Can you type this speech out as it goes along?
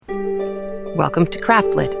welcome to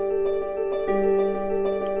Craftlit,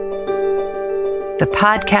 the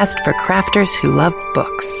podcast for crafters who love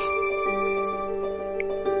books.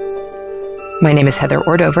 My name is Heather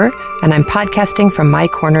Ordover, and I'm podcasting from my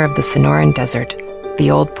corner of the Sonoran Desert,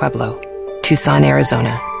 the Old Pueblo, Tucson,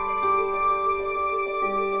 Arizona.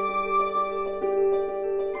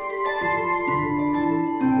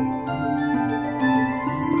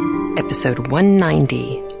 Episode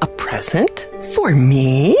 190, a present for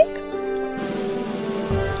me?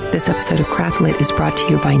 This episode of Craftlit is brought to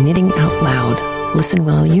you by Knitting Out Loud. Listen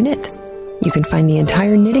while you knit. You can find the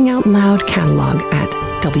entire Knitting Out Loud catalog at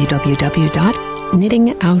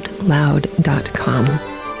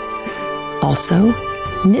www.knittingoutloud.com. Also,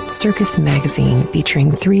 Knit Circus magazine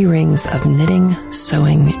featuring 3 rings of knitting,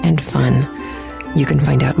 sewing, and fun. You can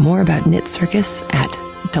find out more about Knit Circus at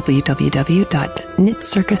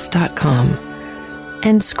www.knitcircus.com.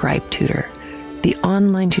 And Scribe Tutor, the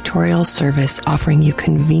online tutorial service offering you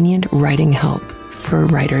convenient writing help for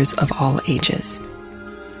writers of all ages.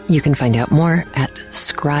 You can find out more at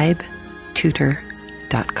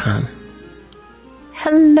scribetutor.com.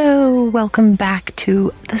 Hello, welcome back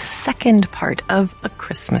to the second part of A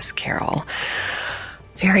Christmas Carol.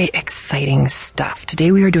 Very exciting stuff.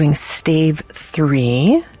 Today we are doing Stave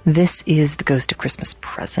 3. This is The Ghost of Christmas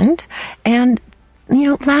Present. And,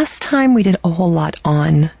 last time we did a whole lot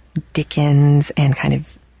on Dickens and kind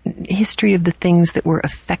of history of the things that were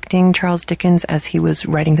affecting Charles Dickens as he was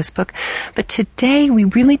writing this book. But today we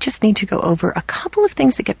really just need to go over a couple of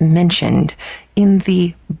things that get mentioned in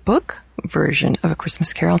the book version of A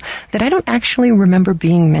Christmas Carol that I don't actually remember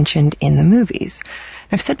being mentioned in the movies.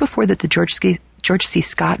 I've said before that the George C.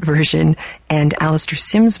 Scott version and Alastair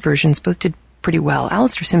Sims versions both did pretty well.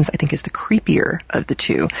 Alastair Sims, I think, is the creepier of the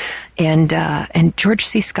two. And George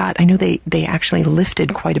C. Scott, I know they actually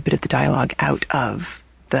lifted quite a bit of the dialogue out of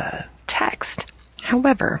the text.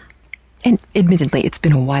 However, and admittedly, it's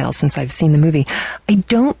been a while since I've seen the movie, I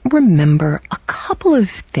don't remember a couple of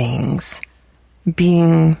things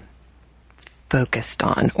being focused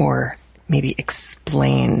on or maybe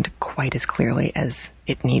explained quite as clearly as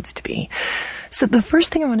it needs to be. So the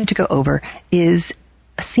first thing I wanted to go over is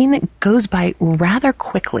a scene that goes by rather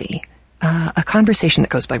quickly, a conversation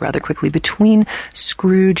that goes by rather quickly between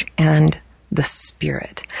Scrooge and the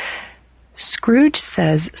spirit. Scrooge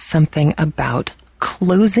says something about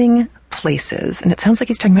closing places, and it sounds like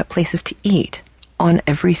he's talking about places to eat, on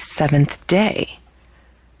every 7th day.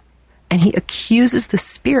 And he accuses the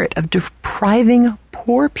spirit of depriving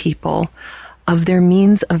poor people of their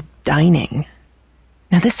means of dining.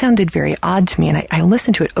 Now, this sounded very odd to me, and I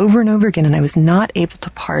listened to it over and over again, and I was not able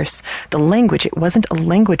to parse the language. It wasn't a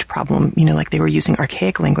language problem, like they were using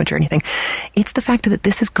archaic language or anything. It's the fact that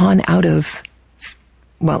this has gone out of,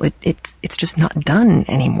 well, it's just not done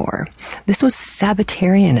anymore. This was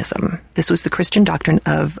Sabbatarianism. This was the Christian doctrine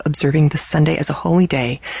of observing the Sunday as a holy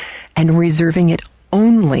day and reserving it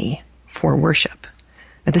only for worship.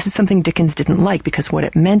 Now, this is something Dickens didn't like because what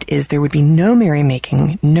it meant is there would be no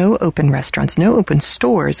merrymaking, no open restaurants, no open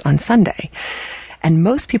stores on Sunday. And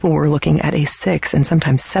most people were looking at a 6 and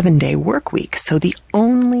sometimes 7-day work week. So the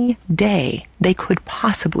only day they could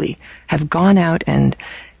possibly have gone out and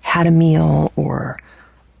had a meal or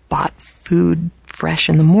bought food fresh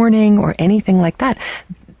in the morning or anything like that,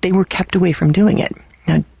 they were kept away from doing it.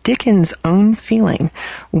 Now, Dickens' own feeling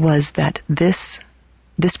was that this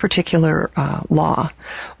particular law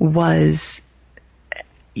was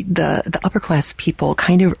the upper class people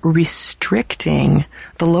kind of restricting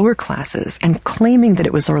the lower classes and claiming that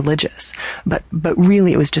it was religious, but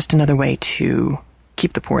really it was just another way to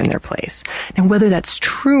keep the poor in their place. Now, whether that's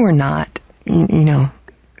true or not,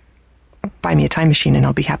 buy me a time machine and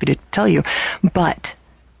I'll be happy to tell you. But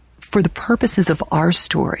for the purposes of our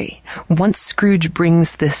story, once Scrooge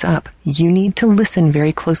brings this up, you need to listen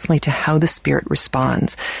very closely to how the spirit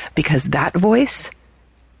responds, because that voice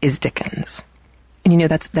is Dickens. And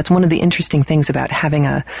that's one of the interesting things about having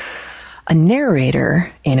a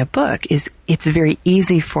narrator in a book is it's very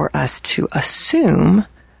easy for us to assume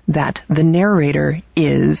that the narrator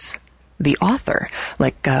is the author.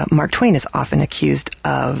 Like Mark Twain is often accused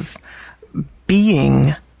of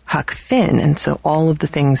being Huck Finn, and so all of the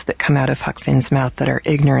things that come out of Huck Finn's mouth that are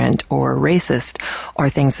ignorant or racist are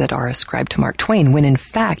things that are ascribed to Mark Twain, when in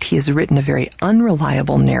fact he has written a very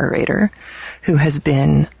unreliable narrator who has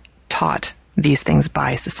been taught these things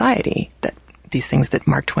by society, that these things that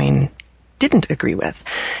Mark Twain didn't agree with,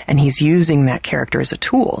 and he's using that character as a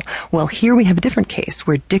tool. Well, here we have a different case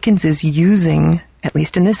where Dickens is using, at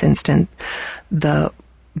least in this instance, the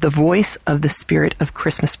voice of the spirit of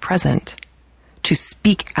Christmas Present to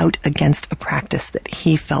speak out against a practice that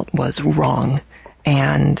he felt was wrong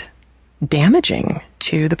and damaging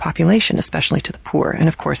to the population, especially to the poor. And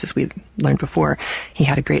of course, as we learned before, he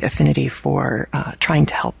had a great affinity for trying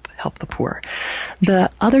to help the poor. The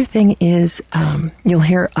other thing is you'll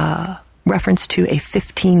hear a reference to a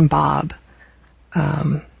 15 bob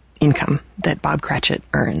income that Bob Cratchit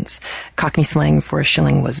earns. Cockney slang for a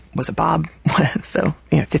shilling was a bob, so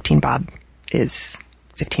 15 bob is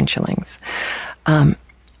 15 shillings.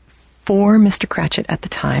 For Mr. Cratchit at the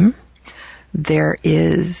time, there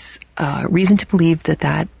is reason to believe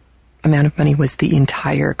that amount of money was the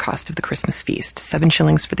entire cost of the Christmas feast. 7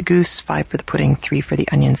 shillings for the goose, 5 for the pudding, 3 for the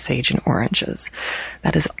onion, sage, and oranges.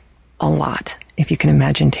 That is a lot, if you can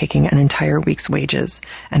imagine taking an entire week's wages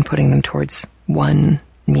and putting them towards one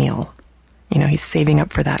meal. He's saving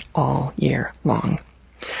up for that all year long.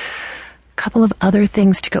 A couple of other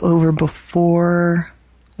things to go over before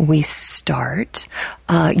we start.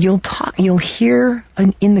 You'll hear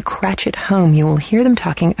in the Cratchit home, you will hear them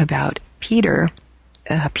talking about Peter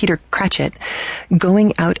Cratchit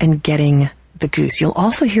going out and getting the goose. You'll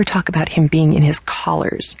also hear talk about him being in his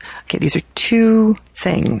collars. Okay, these are two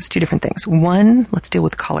different things. One, let's deal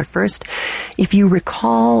with the collar first. If you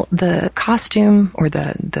recall the costume or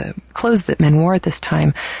the clothes that men wore at this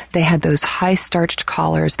time, they had those high starched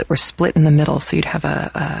collars that were split in the middle. So you'd have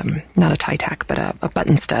not a tie tack, but a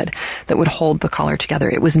button stud that would hold the collar together.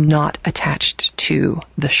 It was not attached to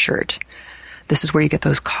the shirt. This is where you get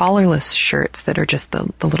those collarless shirts that are just the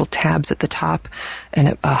little tabs at the top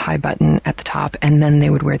and a high button at the top. And then they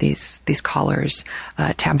would wear these collars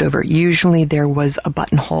tabbed over. Usually there was a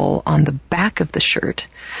buttonhole on the back of the shirt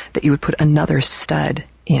that you would put another stud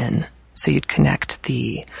in. So you'd connect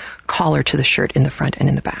the collar to the shirt in the front and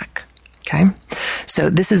in the back. Okay,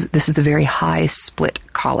 so this is the very high split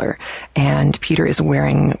collar, and Peter is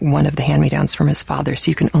wearing one of the hand-me-downs from his father,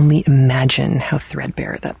 so you can only imagine how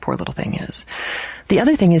threadbare that poor little thing is. The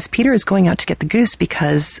other thing is Peter is going out to get the goose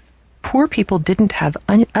because poor people didn't have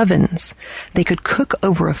ovens. They could cook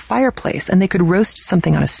over a fireplace, and they could roast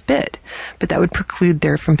something on a spit, but that would preclude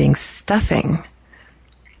there from being stuffing.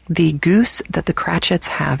 The goose that the Cratchits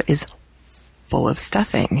have is full of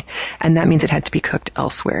stuffing, and that means it had to be cooked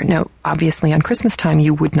elsewhere. Now, obviously on Christmas time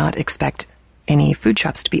you would not expect any food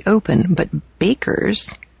shops to be open, but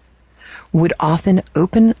bakers would often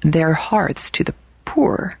open their hearths to the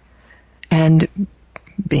poor, and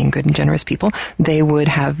being good and generous people, they would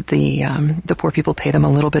have the poor people pay them a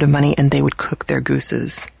little bit of money, and they would cook their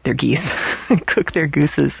geese, cook their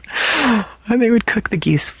gooses, and they would cook the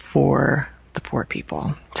geese for the poor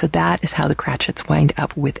people. So that is how the Cratchits wind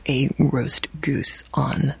up with a roast goose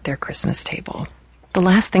on their Christmas table. The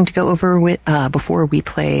last thing to go over before we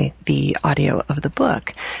play the audio of the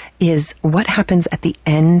book is what happens at the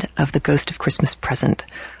end of the Ghost of Christmas Present,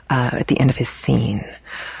 at the end of his scene.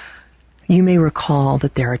 You may recall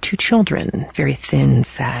that there are 2 children, very thin,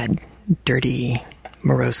 sad, dirty,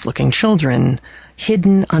 morose-looking children,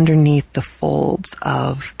 hidden underneath the folds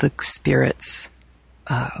of the spirit's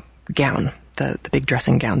gown, the big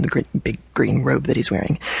dressing gown, the big green robe that he's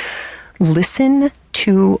wearing. Listen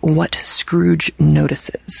to what Scrooge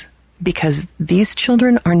notices, because these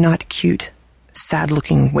children are not cute,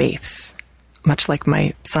 sad-looking waifs, much like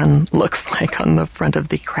my son looks like on the front of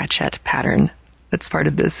the Cratchit pattern that's part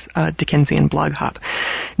of this Dickensian blog hop.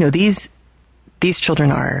 No, these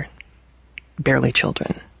children are barely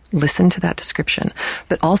children. Listen to that description,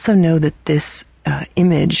 but also know that this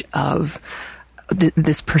image of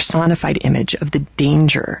this personified image of the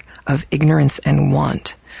danger of ignorance and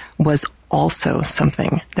want was also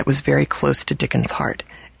something that was very close to Dickens' heart.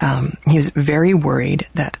 He was very worried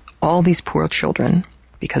that all these poor children,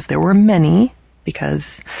 because there were many,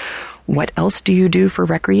 because what else do you do for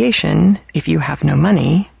recreation if you have no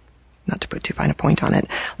money? Not to put too fine a point on it,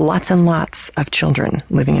 lots and lots of children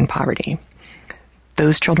living in poverty.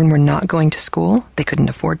 Those children were not going to school. They couldn't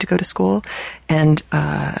afford to go to school. And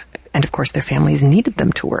of course, their families needed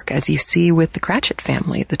them to work. As you see with the Cratchit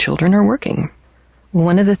family, the children are working.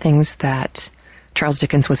 One of the things that Charles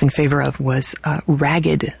Dickens was in favor of was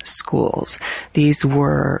ragged schools. These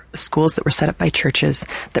were schools that were set up by churches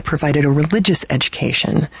that provided a religious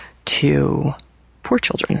education to poor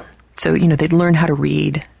children. So, they'd learn how to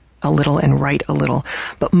read a little and write a little,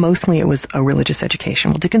 but mostly it was a religious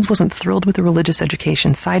education. Well, Dickens wasn't thrilled with the religious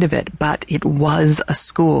education side of it, but it was a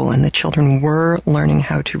school, and the children were learning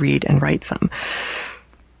how to read and write some.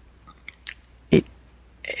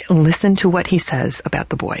 Listen to what he says about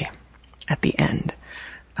the boy at the end.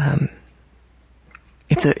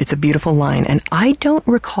 It's a beautiful line, and I don't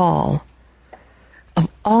recall, of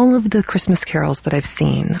all of the Christmas carols that I've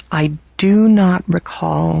seen, I do not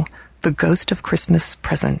recall the Ghost of Christmas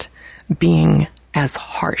Present being as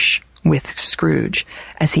harsh with Scrooge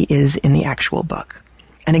as he is in the actual book.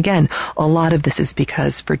 And again, a lot of this is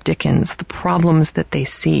because for Dickens, the problems that they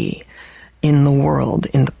see in the world,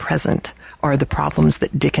 in the present, are the problems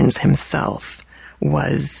that Dickens himself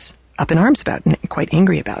was up in arms about and quite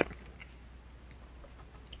angry about.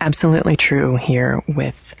 Absolutely true here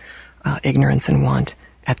with ignorance and want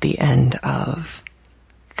at the end of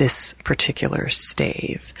this particular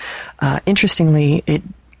stave. Interestingly,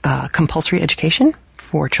 compulsory education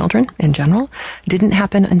for children in general didn't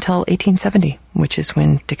happen until 1870, which is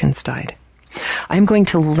when Dickens died. I'm going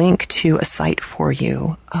to link to a site for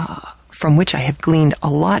you from which I have gleaned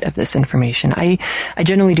a lot of this information. I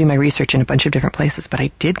generally do my research in a bunch of different places, but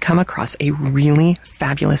I did come across a really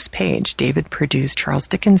fabulous page, David Perdue's Charles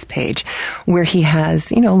Dickens page, where he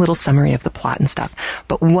has, a little summary of the plot and stuff.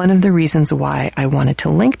 But one of the reasons why I wanted to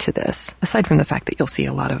link to this, aside from the fact that you'll see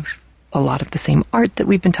a lot of the same art that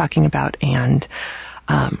we've been talking about and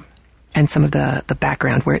some of the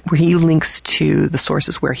background where he links to the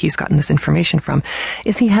sources where he's gotten this information from,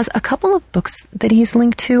 is he has a couple of books that he's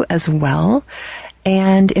linked to as well,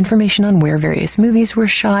 and information on where various movies were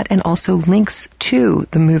shot, and also links to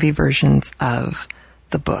the movie versions of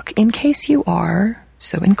the book, in case you are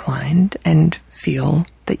so inclined and feel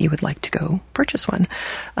that you would like to go purchase one.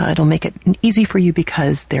 It'll make it easy for you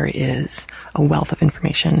because there is a wealth of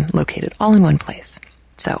information located all in one place.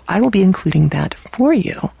 So I will be including that for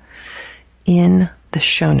you in the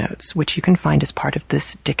show notes, which you can find as part of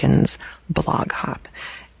this Dickens blog hop.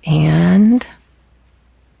 And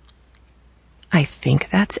I think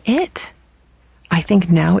that's it. I think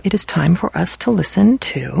now it is time for us to listen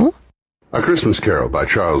to A Christmas Carol by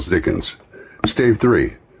Charles Dickens, Stave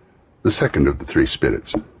 3, the second of the three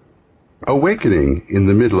spirits. Awakening in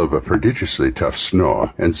the middle of a prodigiously tough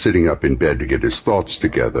snore and sitting up in bed to get his thoughts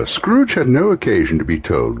together, Scrooge had no occasion to be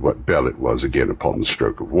told what bell it was again upon the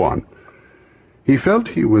stroke of one. He felt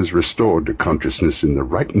he was restored to consciousness in the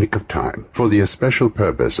right nick of time, for the especial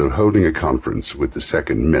purpose of holding a conference with the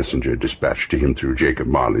second messenger dispatched to him through Jacob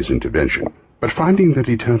Marley's intervention. But finding that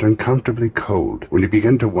he turned uncomfortably cold when he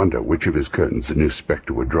began to wonder which of his curtains the new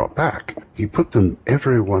spectre would draw back, he put them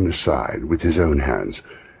every one aside with his own hands,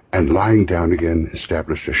 and lying down again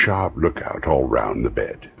established a sharp lookout all round the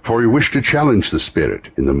bed. For he wished to challenge the spirit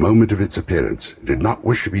in the moment of its appearance, did not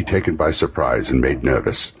wish to be taken by surprise and made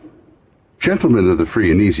nervous. Gentlemen of the free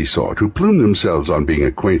and easy sort, who plume themselves on being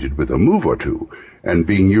acquainted with a move or two, and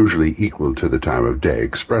being usually equal to the time of day,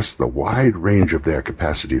 express the wide range of their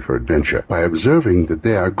capacity for adventure by observing that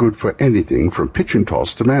they are good for anything from pitch and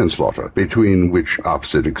toss to manslaughter, between which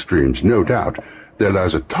opposite extremes, no doubt, there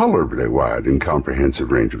lies a tolerably wide and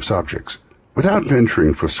comprehensive range of subjects. Without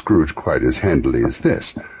venturing for Scrooge quite as handily as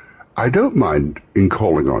this, I don't mind in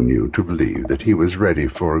calling on you to believe that he was ready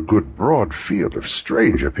for a good broad field of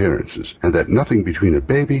strange appearances, and that nothing between a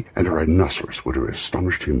baby and a rhinoceros would have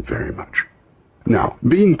astonished him very much. Now,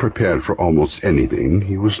 being prepared for almost anything,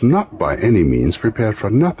 he was not by any means prepared for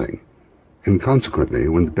nothing, and consequently,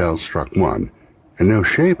 when the bell struck one, and no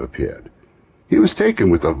shape appeared, he was taken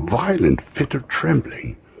with a violent fit of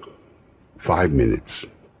trembling. 5 minutes,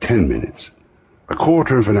 10 minutes, a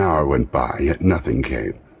quarter of an hour went by, yet nothing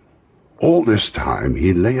came. All this time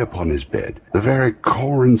he lay upon his bed, the very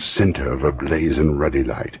core and centre of a blaze and ruddy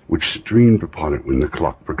light, which streamed upon it when the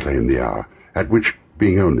clock proclaimed the hour, at which,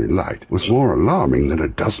 being only light, was more alarming than a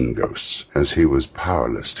dozen ghosts, as he was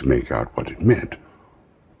powerless to make out what it meant,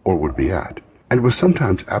 or would be at, and was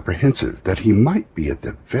sometimes apprehensive that he might be at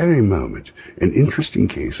the very moment an interesting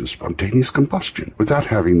case of spontaneous combustion, without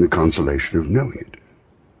having the consolation of knowing it.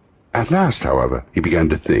 At last, however, he began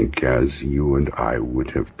to think, as you and I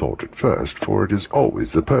would have thought at first, for it is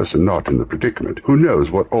always the person not in the predicament who knows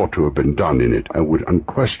what ought to have been done in it, and would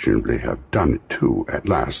unquestionably have done it too. At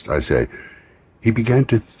last, I say, he began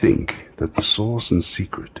to think that the source and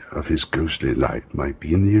secret of his ghostly light might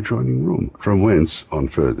be in the adjoining room, from whence, on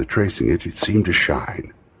further tracing it, it seemed to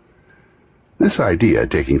shine. This idea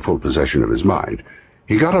taking full possession of his mind,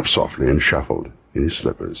 he got up softly and shuffled, in his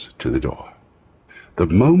slippers, to the door. The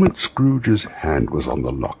moment Scrooge's hand was on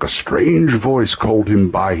the lock, a strange voice called him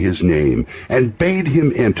by his name, and bade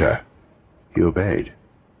him enter. He obeyed.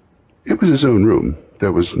 It was his own room,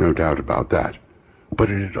 there was no doubt about that, but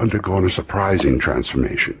it had undergone a surprising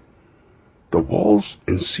transformation. The walls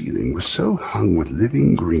and ceiling were so hung with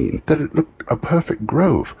living green that it looked a perfect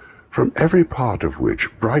grove, from every part of which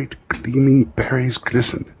bright, gleaming berries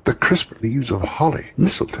glistened. The crisp leaves of holly,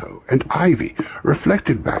 mistletoe, and ivy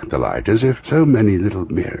reflected back the light as if so many little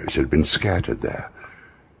mirrors had been scattered there.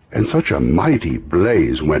 and such a mighty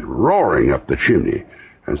blaze went roaring up the chimney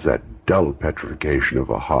as that dull petrification of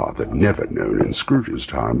a hearth had never known in Scrooge's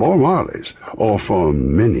time, or Marley's, or for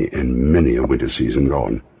many and many a winter season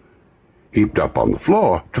gone. Heaped up on the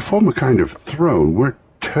floor to form a kind of throne were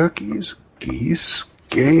turkeys, geese,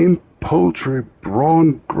 game, poultry,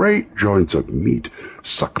 brawn, great joints of meat,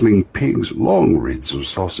 suckling pigs, long wreaths of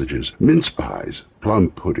sausages, mince pies, plum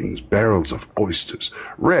puddings, barrels of oysters,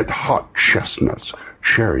 red-hot chestnuts,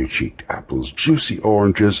 cherry-cheeked apples, juicy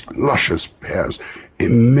oranges, luscious pears,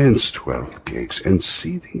 immense 12th cakes, and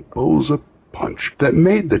seething bowls of punch that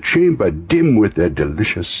made the chamber dim with their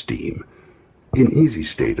delicious steam. In easy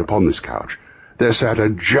state upon this couch there sat a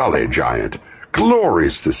jolly giant,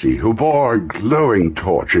 glorious to see, who bore a glowing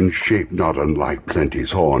torch in shape not unlike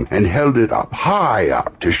Plenty's horn, and held it up, high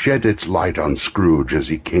up, to shed its light on Scrooge as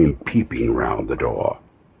he came peeping round the door.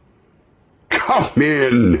 "Come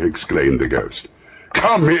in," exclaimed the ghost.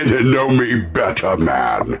 "Come in and know me better,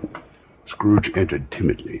 man." Scrooge entered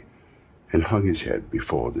timidly, and hung his head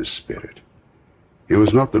before this spirit. It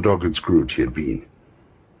was not the dogged Scrooge he had been,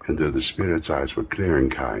 and though the spirit's eyes were clear and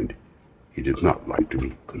kind, he did not like to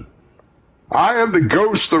meet them. "I am the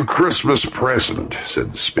ghost of Christmas Present,"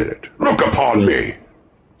 said the spirit. "Look upon me."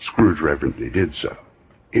 Scrooge reverently did so.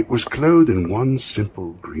 It was clothed in one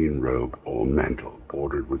simple green robe or mantle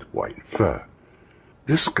bordered with white fur.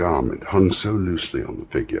 This garment hung so loosely on the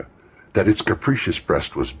figure that its capricious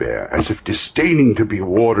breast was bare, as if disdaining to be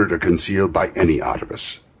warded or concealed by any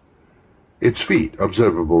artifice. Its feet,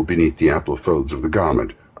 observable beneath the ample folds of the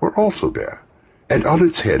garment, were also bare, and on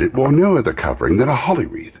its head it wore no other covering than a holly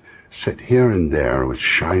wreath, set here and there with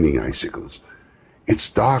shining icicles. Its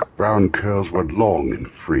dark brown curls were long and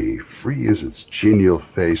free as its genial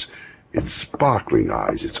face, its sparkling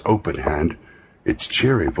eyes, its open hand, its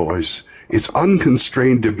cheery voice, its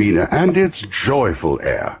unconstrained demeanor, and its joyful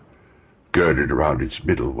air. Girded around its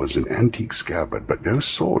middle was an antique scabbard, but no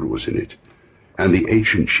sword was in it, and the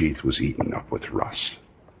ancient sheath was eaten up with rust.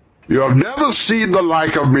 "You've never seen the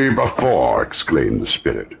like of me before," exclaimed the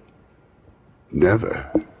spirit. "Never,"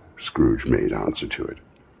 Scrooge made answer to it.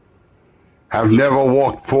 "Have never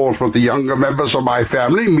walked forth with the younger members of my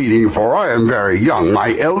family, meeting, for I am very young,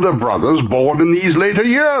 my elder brothers born in these later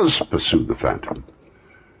years," pursued the phantom.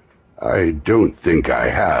 "I don't think I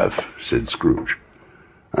have," said Scrooge.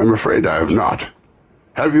 "I'm afraid I have not.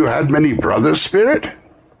 Have you had many brothers, spirit?"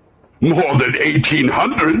 "More than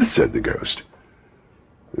 1,800, said the ghost.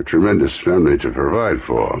 "A tremendous family to provide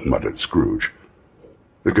for," muttered Scrooge.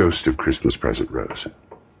 The ghost of Christmas Present rose.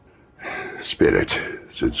 "Spirit,"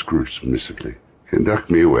 said Scrooge submissively, "conduct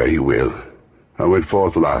me where you will. I went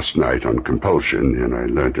forth last night on compulsion, and I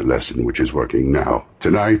learnt a lesson which is working now.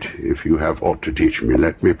 Tonight, if you have aught to teach me,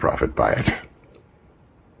 let me profit by it."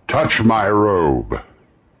 "Touch my robe."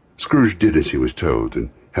 Scrooge did as he was told, and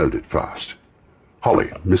held it fast.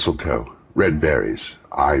 Holly, mistletoe, red berries,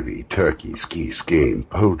 ivy, turkeys, geese, game,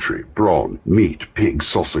 poultry, brawn, meat, pigs,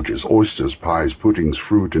 sausages, oysters, pies, puddings,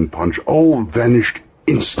 fruit, and punch all vanished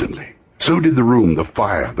instantly. So did the room, the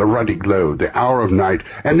fire, the ruddy glow, the hour of night,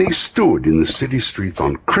 and they stood in the city streets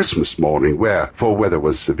on Christmas morning, where, for weather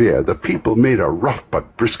was severe, the people made a rough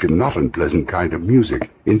but brisk and not unpleasant kind of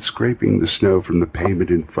music, in scraping the snow from the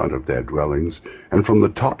pavement in front of their dwellings, and from the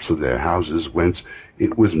tops of their houses, whence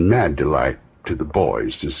it was mad delight to the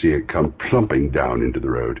boys to see it come plumping down into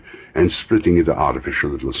the road, and splitting into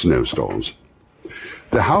artificial little snowstorms.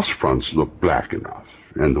 The house fronts looked black enough,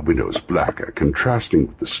 and the windows blacker, contrasting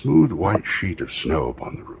with the smooth white sheet of snow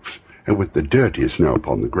upon the roofs, and with the dirtier snow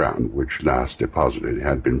upon the ground, which last deposited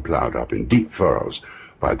had been ploughed up in deep furrows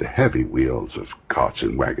by the heavy wheels of carts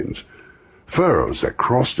and wagons. Furrows that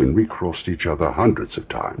crossed and recrossed each other hundreds of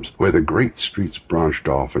times, where the great streets branched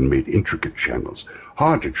off and made intricate channels,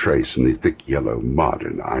 hard to trace in the thick yellow mud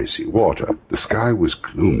and icy water. The sky was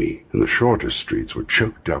gloomy, and the shorter streets were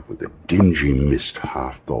choked up with a dingy mist,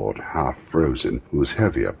 half-thawed, half-frozen, whose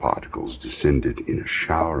heavier particles descended in a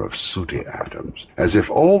shower of sooty atoms, as if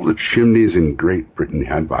all the chimneys in Great Britain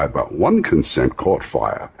had by but one consent caught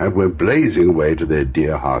fire, and were blazing away to their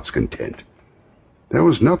dear hearts' content. There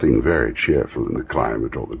was nothing very cheerful in the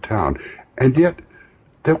climate or the town, and yet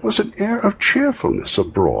there was an air of cheerfulness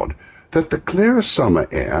abroad that the clearer summer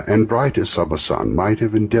air and brighter summer sun might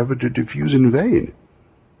have endeavored to diffuse in vain.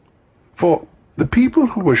 For the people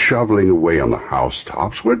who were shoveling away on the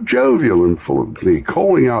housetops were jovial and full of glee,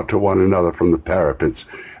 calling out to one another from the parapets,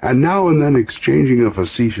 and now and then exchanging a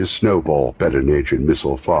facetious snowball, better-natured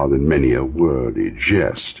missile far than many a wordy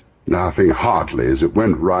jest, laughing heartily as it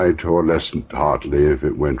went right, or less heartily if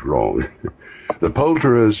it went wrong. The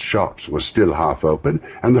poulterers' shops were still half open,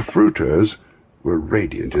 and the fruiterers' were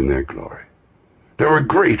radiant in their glory. There were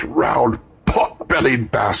great, round,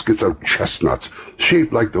 pot-bellied baskets of chestnuts,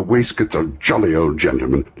 shaped like the waistcoats of jolly old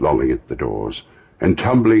gentlemen, lolling at the doors, and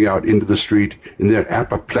tumbling out into the street in their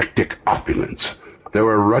apoplectic opulence. There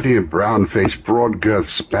were ruddy and brown-faced, broad-girthed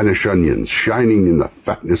Spanish onions, shining in the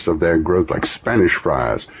fatness of their growth like Spanish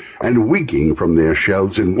friars, and winking from their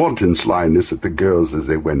shelves in wanton slyness at the girls as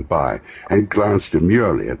they went by, and glanced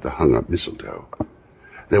demurely at the hung-up mistletoe.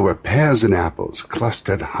 There were pears and apples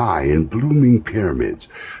clustered high in blooming pyramids.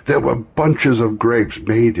 There were bunches of grapes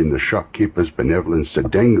made in the shopkeeper's benevolence to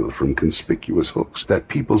dangle from conspicuous hooks that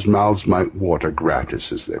people's mouths might water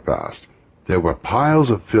gratis as they passed. There were piles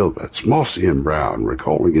of filberts, mossy and brown,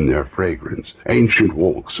 recalling in their fragrance ancient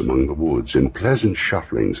walks among the woods and pleasant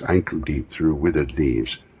shufflings ankle-deep through withered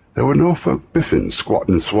leaves. There were Norfolk biffins, squat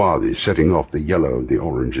and swarthy, setting off the yellow of the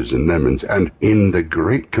oranges and lemons, and in the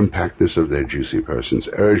great compactness of their juicy persons,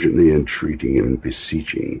 urgently entreating and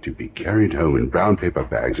beseeching to be carried home in brown paper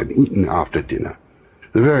bags and eaten after dinner.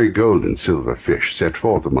 The very gold and silver fish set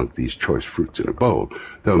forth among these choice fruits in a bowl,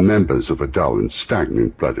 though members of a dull and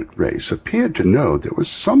stagnant-blooded race, appeared to know there was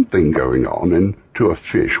something going on, and to a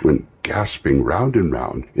fish went gasping round and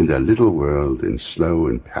round in their little world in slow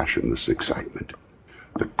and passionless excitement.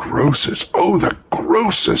 The grocers, oh, the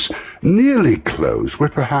grocers, nearly closed,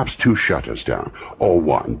 with perhaps 2 shutters down, or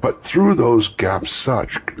 1, but through those gaps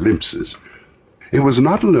such glimpses. It was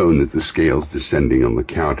not alone that the scales descending on the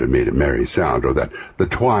counter made a merry sound, or that the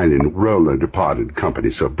twine and roller departed company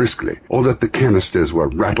so briskly, or that the canisters were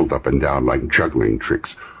rattled up and down like juggling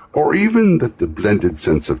tricks, or even that the blended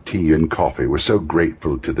scents of tea and coffee were so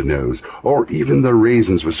grateful to the nose, or even the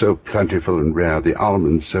raisins were so plentiful and rare, the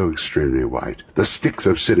almonds so extremely white, the sticks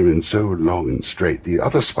of cinnamon so long and straight, the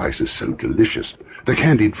other spices so delicious, the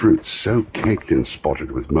candied fruits so caked and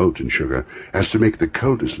spotted with molten sugar as to make the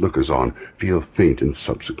coldest lookers-on feel faint and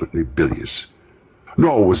subsequently bilious.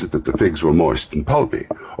 Nor was it that the figs were moist and pulpy,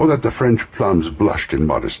 or that the French plums blushed in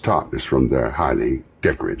modest tartness from their highly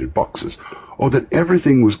decorated boxes, or that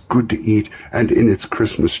everything was good to eat and in its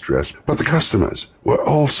Christmas dress, but the customers were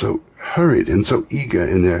all so hurried and so eager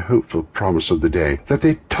in their hopeful promise of the day that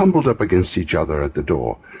they tumbled up against each other at the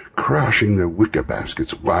door, crashing their wicker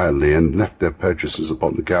baskets wildly, and left their purchases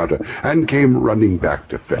upon the counter, and came running back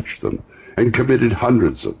to fetch them, and committed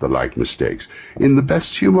hundreds of the like mistakes, in the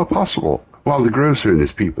best humour possible, while the grocer and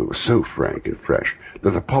his people were so frank and fresh that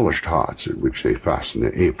the polished hearts at which they fastened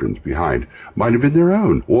their aprons behind might have been their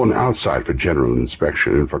own, worn outside for general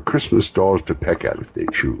inspection and for Christmas stores to peck at if they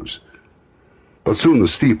choose. But soon the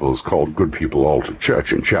steeples called good people all to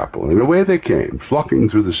church and chapel, and away they came, flocking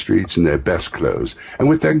through the streets in their best clothes and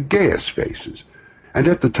with their gayest faces. And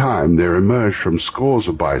at the time there emerged from scores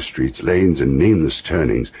of by-streets, lanes, and nameless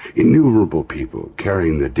turnings innumerable people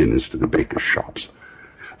carrying their dinners to the bakers' shops.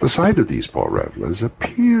 The sight of these poor revellers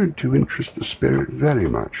appeared to interest the spirit very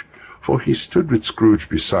much, for he stood with Scrooge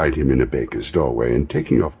beside him in a baker's doorway, and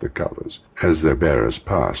taking off the covers, as their bearers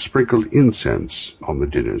passed, sprinkled incense on the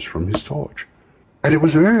dinners from his torch. And it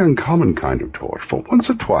was a very uncommon kind of torch, for once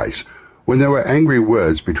or twice, when there were angry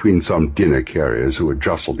words between some dinner-carriers who had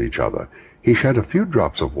jostled each other, he shed a few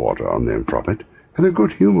drops of water on them from it, and their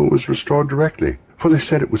good humour was restored directly, for they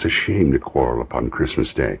said it was a shame to quarrel upon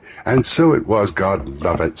Christmas Day, and so it was, God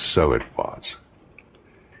love it, so it was.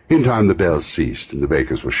 In time the bells ceased, and the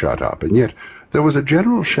bakers were shut up, and yet there was a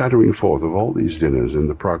general shadowing forth of all these dinners in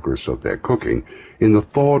the progress of their cooking, in the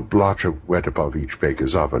thawed blotch of wet above each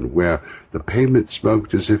baker's oven, where the pavement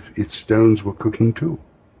smoked as if its stones were cooking too.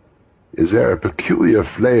 "Is there a peculiar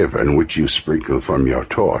flavour in which you sprinkle from your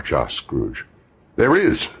torch?" asked Scrooge. "There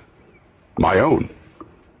is. My own."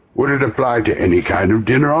 "Would it apply to any kind of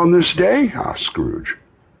dinner on this day?" asked Scrooge.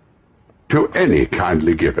 "To any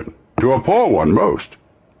kindly given. To a poor one most."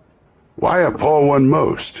 "Why a poor one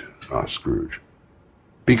most?" asked Scrooge.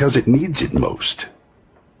 "Because it needs it most."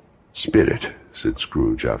 "Spirit," said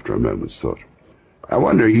Scrooge after a moment's thought, "I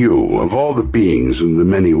wonder you, of all the beings in the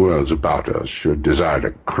many worlds about us, should desire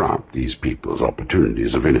to cramp these people's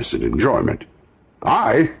opportunities of innocent enjoyment."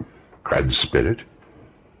 "I?" cried the Spirit.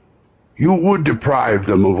 "You would deprive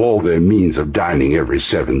them of all their means of dining every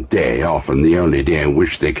 7th day, often the only day in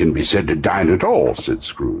which they can be said to dine at all," said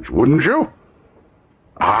Scrooge, "wouldn't you?"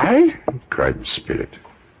 "I?" cried the Spirit.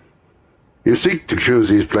 "You seek to choose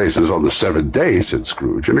these places on the 7th day," said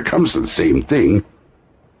Scrooge, "and it comes to the same thing."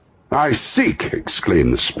 "I seek!"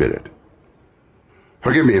 exclaimed the Spirit.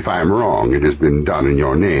 "Forgive me if I am wrong. It has been done in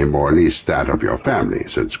your name, or at least that of your family,"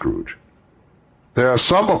 said Scrooge. "There are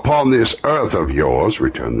some upon this earth of yours,"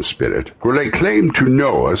 returned the Spirit, "who lay claim to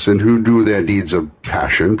know us, and who do their deeds of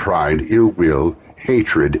passion, pride, ill will,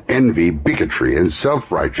 hatred, envy, bigotry, and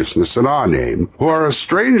self-righteousness in our name, who are as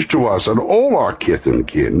strange to us and all our kith and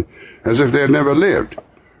kin as if they had never lived.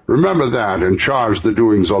 Remember that and charge the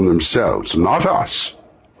doings on themselves, not us."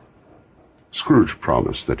 Scrooge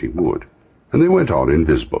promised that he would, and they went on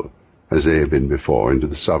invisible, as they had been before, into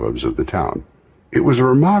the suburbs of the town. It was a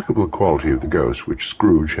remarkable quality of the ghost which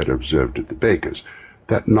Scrooge had observed at the baker's,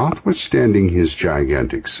 that notwithstanding his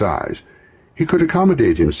gigantic size, he could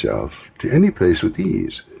accommodate himself to any place with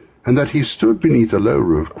ease, and that he stood beneath a low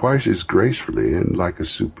roof quite as gracefully and like a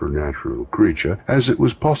supernatural creature as it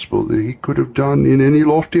was possible that he could have done in any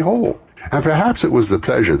lofty hall. And perhaps it was the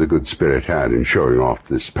pleasure the good spirit had in showing off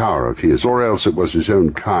this power of his, or else it was his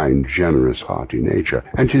own kind, generous, hearty nature,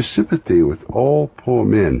 and his sympathy with all poor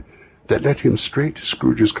men, that led him straight to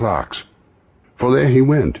Scrooge's clerk's. For there he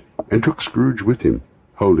went, and took Scrooge with him,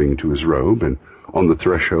 holding to his robe, and on the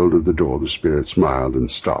threshold of the door the spirit smiled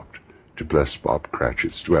and stopped to bless Bob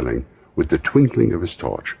Cratchit's dwelling with the twinkling of his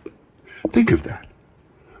torch. Think of that!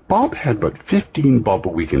 Bob had but 15 bob a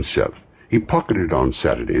week himself. He pocketed on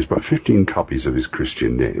Saturdays but 15 copies of his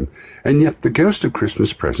Christian name, and yet the ghost of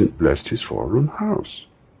Christmas present blessed his 4-room house.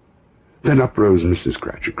 Then up rose Mrs.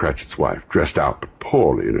 Cratchit, Cratchit's wife, dressed out but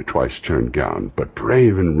poorly in a twice-turned gown, but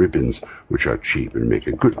brave in ribbons, which are cheap and make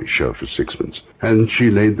a goodly show for 6pence, and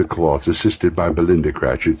she laid the cloth, assisted by Belinda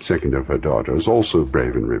Cratchit, second of her daughters, also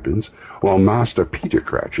brave in ribbons, while Master Peter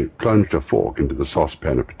Cratchit plunged a fork into the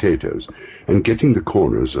saucepan of potatoes, and getting the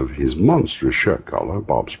corners of his monstrous shirt-collar,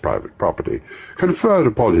 Bob's private property, conferred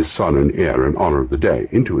upon his son and heir in honour of the day,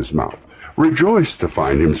 into his mouth, rejoiced to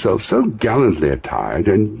find himself so gallantly attired,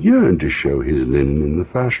 and yearned to show his linen in the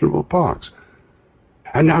fashionable parks.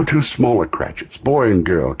 And now 2 smaller Cratchits, boy and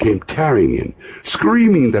girl, came tearing in,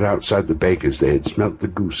 screaming that outside the baker's they had smelt the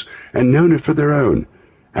goose, and known it for their own.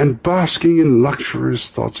 And basking in luxurious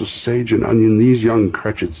thoughts of sage and onion, these young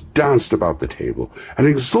Cratchits danced about the table, and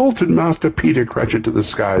exalted Master Peter Cratchit to the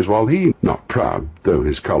skies, while he, not proud, though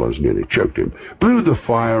his colours nearly choked him, blew the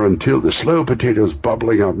fire until the slow potatoes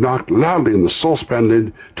bubbling up knocked loudly in the saucepan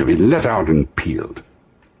lid to be let out and peeled.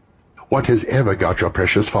 "What has ever got your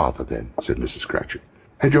precious father, then?" said Mrs. Cratchit.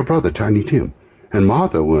 "And your brother, Tiny Tim, and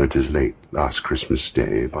Martha weren't as late last Christmas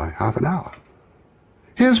Day by half an hour."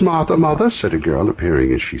 "Here's Martha, mother," said a girl,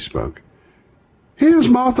 appearing as she spoke. "Here's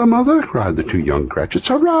Martha, mother," cried the 2 young Cratchits.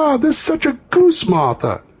 "Hurrah! There's such a goose,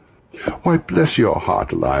 Martha!" "Why, bless your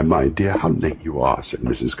heart alive, my dear, how late you are," said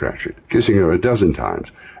Mrs. Cratchit, kissing her a dozen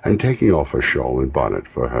times, and taking off her shawl and bonnet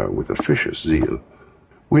for her with officious zeal.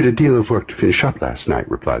 "We'd a deal of work to finish up last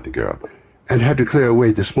night," replied the girl, "and had to clear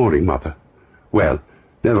away this morning, mother." "Well,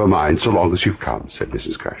 never mind, so long as you've come," said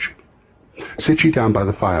Mrs. Cratchit. "Sit ye down by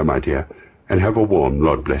the fire, my dear, and have a warm,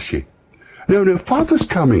 Lord bless ye." "No, no, father's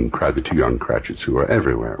coming," cried the 2 young Cratchits, who were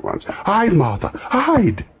everywhere at once. "Hide, Martha,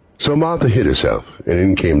 hide!" So Martha hid herself, and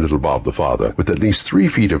in came little Bob the father, with at least 3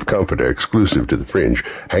 feet of comforter exclusive to the fringe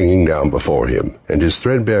hanging down before him, and his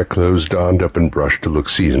threadbare clothes darned up and brushed to look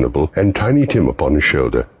seasonable, and Tiny Tim upon his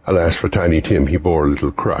shoulder. Alas for Tiny Tim, he bore a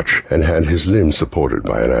little crutch, and had his limbs supported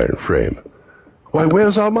by an iron frame. "Why,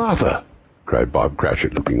 where's our Martha?" cried Bob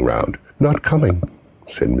Cratchit, looking round. "Not coming,"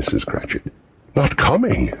 said Mrs. Cratchit. "Not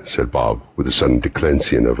coming," said Bob, with a sudden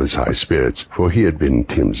declension of his high spirits, for he had been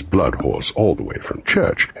Tim's blood horse all the way from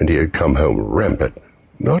church, and he had come home rampant.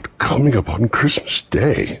 "Not coming upon Christmas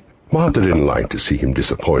Day." Martha didn't like to see him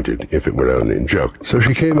disappointed, if it were only in joke, so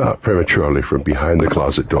she came out prematurely from behind the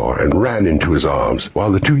closet door and ran into his arms,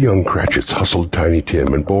 while the 2 young Cratchits hustled Tiny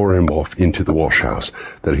Tim and bore him off into the wash-house,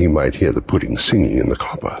 that he might hear the pudding singing in the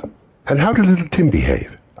copper. "And how did little Tim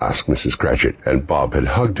behave?" asked Mrs. Cratchit, and Bob had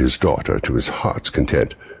hugged his daughter to his heart's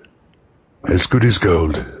content. "As good as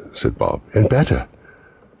gold," said Bob, "and better.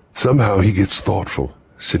 Somehow he gets thoughtful,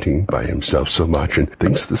 sitting by himself so much, and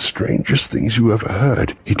thinks the strangest things you ever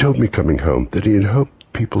heard. He told me coming home that he had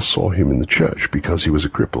hoped people saw him in the church because he was a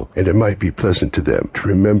cripple, and it might be pleasant to them to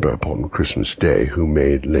remember upon Christmas Day who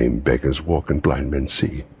made lame beggars walk and blind men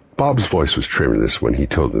see." Bob's voice was tremulous when he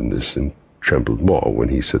told them this, and trembled more when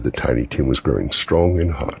he said that Tiny Tim was growing strong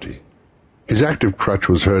and hearty. His active crutch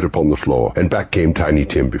was heard upon the floor, and back came Tiny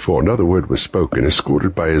Tim before another word was spoken,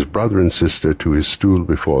 escorted by his brother and sister to his stool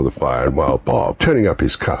before the fire, while Bob, turning up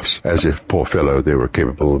his cuffs, as if, poor fellow, they were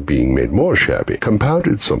capable of being made more shabby,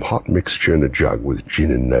 compounded some hot mixture in a jug with gin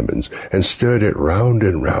and lemons, and stirred it round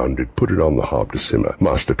and round, and put it on the hob to simmer.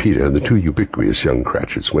 Master Peter and the 2 ubiquitous young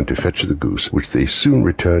Cratchits went to fetch the goose, which they soon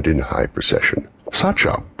returned in high procession. Such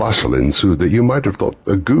a bustle ensued that you might have thought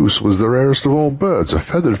a goose was the rarest of all birds, a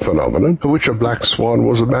feathered phenomenon, of which a black swan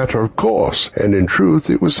was a matter of course, and in truth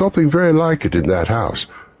it was something very like it in that house.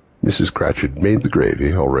 Mrs. Cratchit made the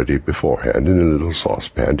gravy, already beforehand, in a little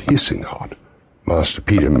saucepan, hissing hot. Master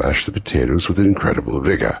Peter mashed the potatoes with incredible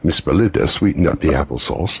vigor. Miss Belinda sweetened up the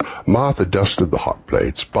applesauce. Martha dusted the hot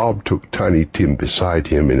plates. Bob took Tiny Tim beside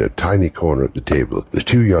him in a tiny corner at the table. The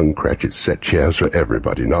two young Cratchits set chairs for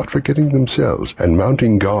everybody, not forgetting themselves, and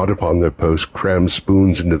mounting guard upon their post, crammed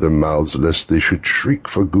spoons into their mouths lest they should shriek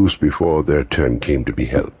for goose before their turn came to be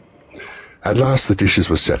held. At last the dishes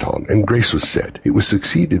were set on, and grace was said. It was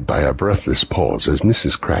succeeded by a breathless pause as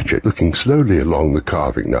Mrs. Cratchit, looking slowly along the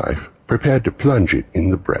carving knife, prepared to plunge it in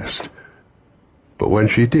the breast. But when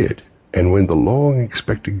she did, and when the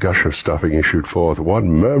long-expected gush of stuffing issued forth,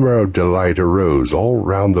 one murmur of delight arose all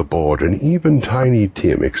round the board, and even Tiny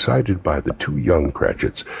Tim, excited by the two young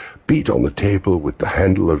Cratchits, beat on the table with the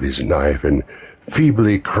handle of his knife and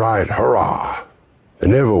feebly cried, "Hurrah!" There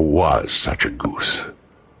never was such a goose.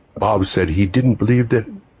 Bob said he didn't believe that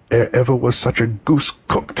there ever was such a goose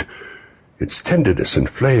cooked. Its tenderness and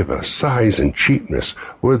flavor, size and cheapness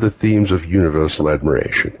were the themes of universal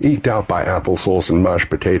admiration. Eked out by applesauce and mashed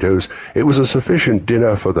potatoes, it was a sufficient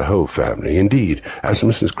dinner for the whole family. Indeed, as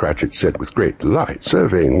Mrs. Cratchit said with great delight,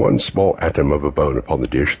 surveying one small atom of a bone upon the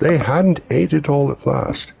dish, they hadn't ate it all at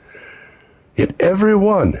last. Yet every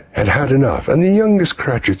one had had enough, and the youngest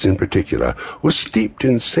Cratchits in particular was steeped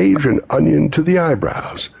in sage and onion to the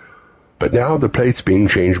eyebrows. But now, the plates being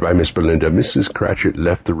changed by Miss Belinda, Mrs. Cratchit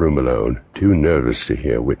left the room alone, too nervous to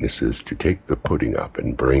hear witnesses, to take the pudding up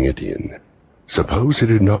and bring it in. Suppose it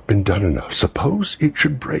had not been done enough. Suppose it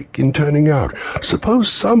should break in turning out.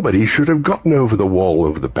 Suppose somebody should have gotten over the wall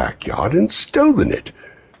over the backyard and stolen it.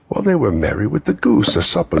 While they were merry with the goose, a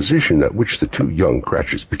supposition at which the two young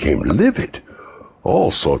Cratchits became livid.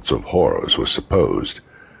 All sorts of horrors were supposed.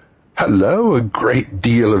 Hello, a great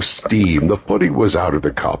deal of steam. The pudding was out of the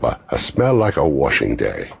copper, a smell like a washing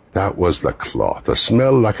day. That was the cloth, a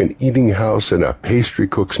smell like an eating house and a pastry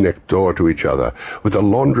cook's next door to each other, with the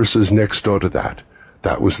laundress's next door to that.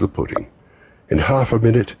 That was the pudding. In half a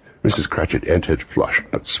minute, Mrs. Cratchit entered, flushed,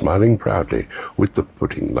 but smiling proudly, with the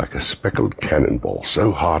pudding like a speckled cannonball,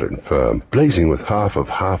 so hard and firm, blazing with half a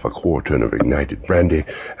quartern of ignited brandy,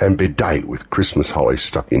 and bedight with Christmas holly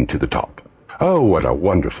stuck into the top. "Oh, what a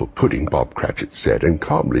wonderful pudding," Bob Cratchit said, and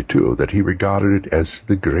calmly, too, that he regarded it as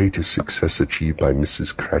the greatest success achieved by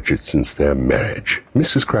Mrs. Cratchit since their marriage.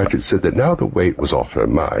 Mrs. Cratchit said that now the weight was off her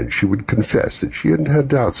mind, she would confess that she hadn't had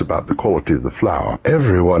doubts about the quality of the flour.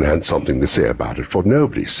 Everyone had something to say about it, for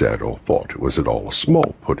nobody said or thought it was at all a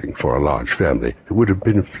small pudding for a large family. It would have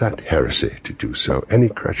been flat heresy to do so. Any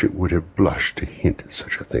Cratchit would have blushed to hint at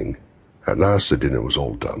such a thing. At last the dinner was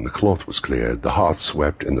all done, the cloth was cleared, the hearth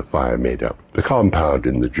swept, and the fire made up. The compound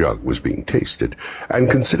in the jug was being tasted, and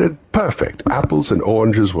considered perfect. Apples and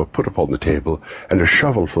oranges were put upon the table, and a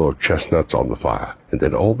shovelful of chestnuts on the fire, and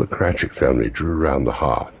then all the Cratchit family drew round the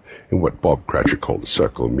hearth, in what Bob Cratchit called a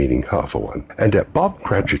circle, meaning half a one, and at Bob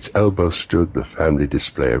Cratchit's elbow stood the family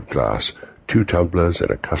display of glass, 2 tumblers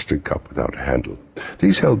and a custard cup without a handle.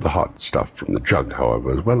 These held the hot stuff from the jug,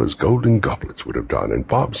 however, as well as golden goblets would have done, and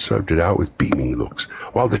Bob served it out with beaming looks,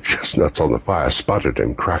 while the chestnuts on the fire sputtered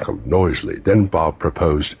and crackled noisily. Then Bob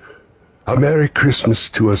proposed, "A Merry Christmas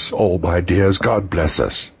to us all, my dears, God bless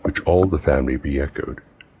us," which all the family re-echoed.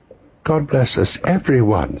 "God bless us,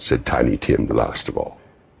 everyone," said Tiny Tim, the last of all.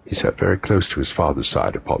 He sat very close to his father's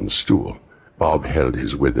side upon the stool. Bob held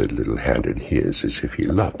his withered little hand in his as if he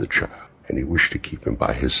loved the child, and he wished to keep him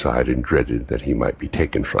by his side and dreaded that he might be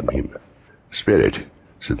taken from him. "Spirit,"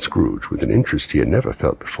 said Scrooge, with an interest he had never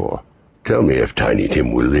felt before, "tell me if Tiny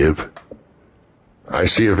Tim will live." "I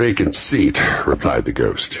see a vacant seat," replied the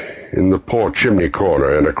ghost, "in the poor chimney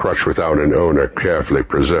corner, and a crutch without an owner carefully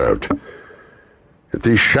preserved. If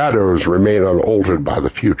these shadows remain unaltered by the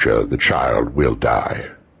future, the child will die."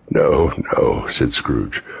 "No, no," said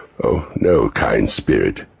Scrooge. "Oh, no, kind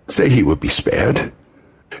spirit. Say he will be spared."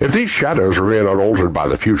 "If these shadows remain unaltered by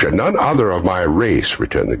the future, none other of my race,"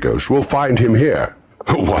 returned the ghost, "will find him here."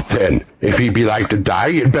 "What then? If he be like to die,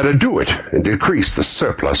 you'd better do it, and decrease the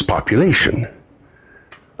surplus population."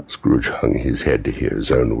 Scrooge hung his head to hear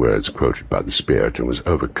his own words quoted by the spirit, and was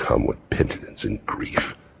overcome with penitence and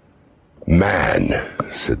grief. "Man,"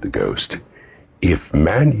 said the ghost, "if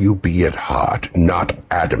man you be at heart, not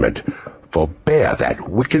adamant, forbear that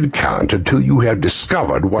wicked cant until you have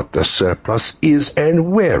discovered what the surplus is and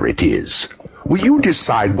where it is. Will you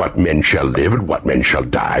decide what men shall live and what men shall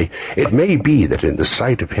die? It may be that in the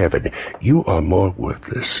sight of heaven you are more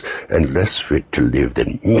worthless and less fit to live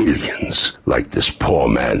than millions, like this poor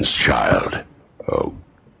man's child." Oh,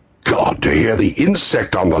 God, to hear the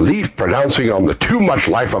insect on the leaf pronouncing on the too much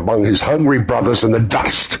life among his hungry brothers in the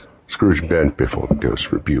dust! Scrooge bent before the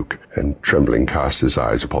ghost's rebuke, and trembling cast his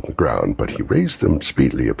eyes upon the ground, but he raised them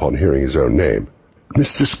speedily upon hearing his own name.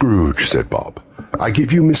 "Mr. Scrooge," said Bob. "I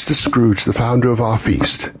give you Mr. Scrooge, the founder of our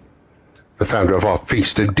feast." "The founder of our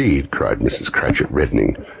feast, indeed," cried Mrs. Cratchit,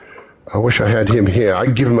 reddening. "I wish I had him here.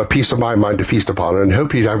 I'd give him a piece of my mind to feast upon, and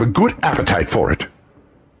hope he'd have a good appetite for it."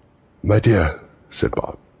 "My dear," said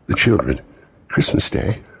Bob, "the children. Christmas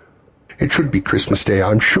Day." "It should be Christmas Day,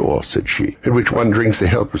 I'm sure," said she, "in which one drinks the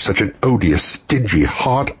health of such an odious, stingy,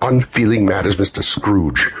 hard, unfeeling man as Mr.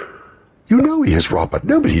 Scrooge. You know he is, Robert.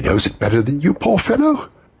 Nobody knows it better than you, poor fellow."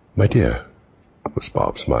 "My dear," was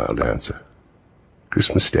Bob's mild answer,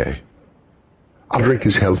 "Christmas Day." "I'll drink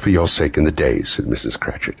his health for your sake in the day," said Mrs.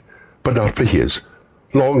 Cratchit, "but not for his.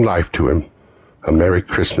 Long life to him. A Merry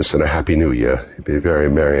Christmas and a Happy New Year. He'll be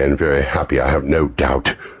very merry and very happy, I have no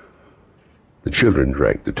doubt." The children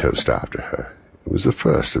drank the toast after her. It was the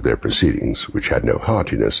first of their proceedings, which had no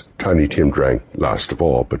heartiness. Tiny Tim drank last of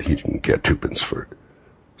all, but he didn't care twopence for it.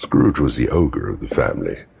 Scrooge was the ogre of the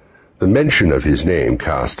family. The mention of his name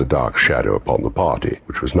cast a dark shadow upon the party,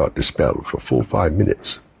 which was not dispelled for full 5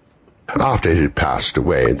 minutes. After it had passed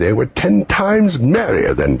away, they were 10 times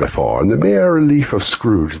merrier than before, and the mere relief of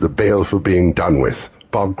Scrooge the baleful being done with.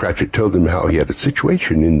 Bob Cratchit told them how he had a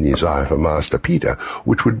situation in his eye for Master Peter,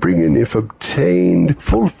 which would bring in, if obtained,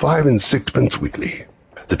 full 5 and 6pence weekly.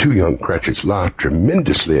 The two young Cratchits laughed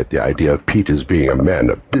tremendously at the idea of Peter's being a man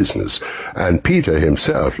of business, and Peter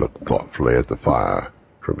himself looked thoughtfully at the fire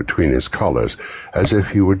from between his collars, as if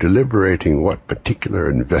he were deliberating what particular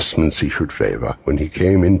investments he should favor when he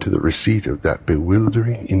came into the receipt of that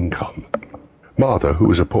bewildering income. Martha, who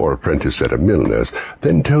was a poor apprentice at a milliner's,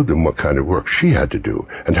 then told them what kind of work she had to do,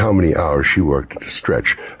 and how many hours she worked at a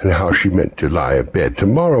stretch, and how she meant to lie abed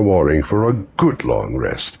tomorrow morning for a good long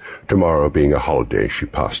rest, tomorrow being a holiday she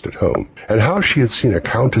passed at home, and how she had seen a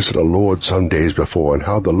countess and a lord some days before, and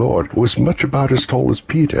how the lord was much about as tall as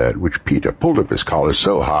Peter, at which Peter pulled up his collar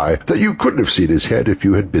so high that you couldn't have seen his head if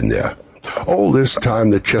you had been there. All this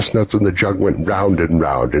time the chestnuts and the jug went round,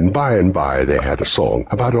 and by they had a song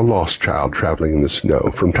about a lost child travelling in the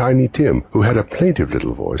snow, from Tiny Tim, who had a plaintive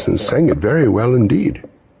little voice and sang it very well indeed.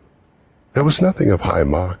 There was nothing of high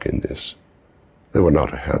mark in this. They were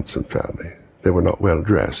not a handsome family. They were not well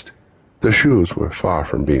dressed. Their shoes were far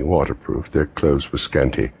from being waterproof. Their clothes were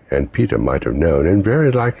scanty, and Peter might have known, and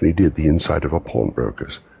very likely did, the inside of a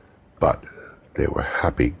pawnbroker's. But they were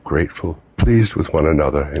happy, grateful, pleased with one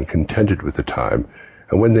another, and contented with the time,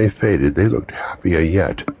 and when they faded they looked happier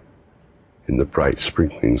yet in the bright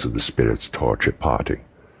sprinklings of the spirit's torch at parting.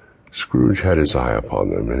 Scrooge had his eye upon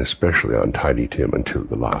them, and especially on Tiny Tim, until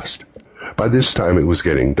the last. By this time it was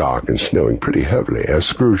getting dark and snowing pretty heavily. As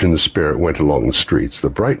Scrooge and the spirit went along the streets, the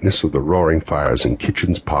brightness of the roaring fires in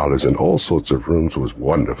kitchens, parlors, and all sorts of rooms was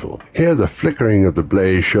wonderful. Here the flickering of the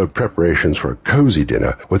blaze showed preparations for a cozy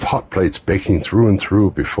dinner, with hot plates baking through and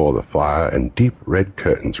through before the fire, and deep red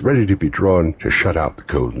curtains ready to be drawn to shut out the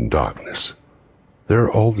cold and darkness. There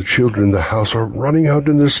all the children in the house are running out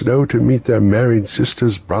in the snow to meet their married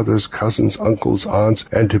sisters, brothers, cousins, uncles, aunts,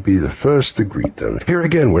 and to be the first to greet them. Here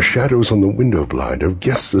again were shadows on the window blind of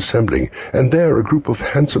guests assembling, and there a group of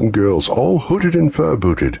handsome girls, all hooded and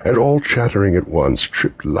fur-booted, and all chattering at once,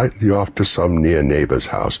 tripped lightly off to some near neighbor's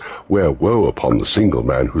house, where woe upon the single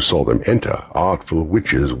man who saw them enter. Artful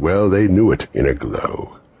witches, well they knew it, in a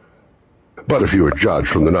glow. But if you were judged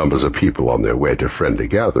from the numbers of people on their way to friendly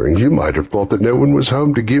gatherings, you might have thought that no one was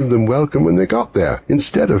home to give them welcome when they got there.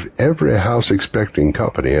 Instead of every house expecting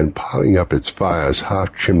company and piling up its fires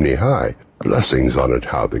half-chimney high, blessings on it,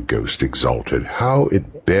 how the ghost exulted, how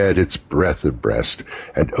it bared its breath abreast,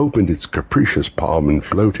 and opened its capricious palm and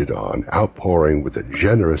floated on, outpouring with a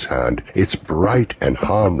generous hand its bright and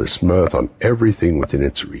harmless mirth on everything within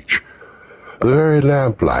its reach. The very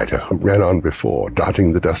lamplighter who ran on before,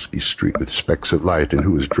 dotting the dusky street with specks of light, and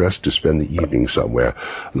who was dressed to spend the evening somewhere,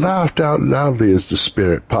 laughed out loudly as the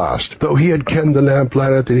spirit passed, though he had kenned the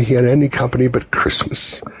lamplighter that he had any company but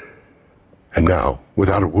Christmas. And now,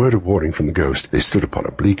 without a word of warning from the ghost, they stood upon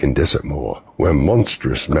a bleak and desert moor, where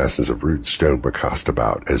monstrous masses of rude stone were cast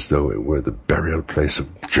about, as though it were the burial place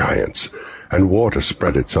of giants, and water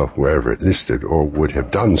spread itself wherever it listed, or would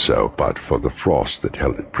have done so but for the frost that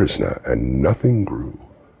held it prisoner, and nothing grew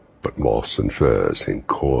but moss and furze and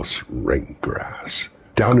coarse rank grass.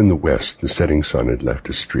 Down in the west the setting sun had left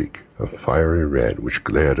a streak of fiery red, which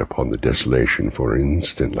glared upon the desolation for an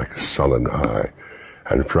instant like a sullen eye,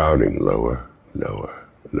 and frowning lower,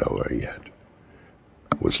 yet,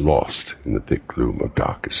 was lost in the thick gloom of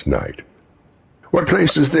darkest night. "What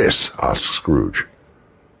place is this?" asked Scrooge.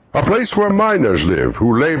 "A place where miners live,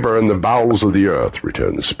 who labor in the bowels of the earth,"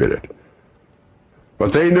 returned the spirit.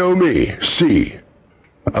 "But they know me. See!"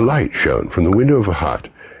 A light shone from the window of a hut,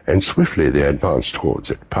 and swiftly they advanced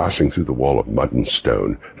towards it. Passing through the wall of mud and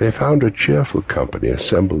stone, they found a cheerful company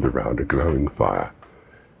assembled around a glowing fire.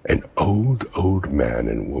 An old man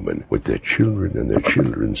and woman, with their children and their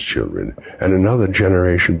children's children, and another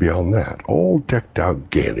generation beyond that, all decked out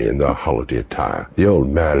gaily in their holiday attire. The old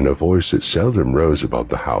man, in a voice that seldom rose above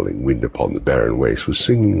the howling wind upon the barren waste, was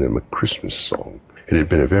singing them a Christmas song. It had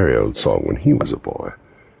been a very old song when he was a boy,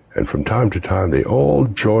 and from time to time they all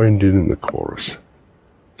joined in the chorus.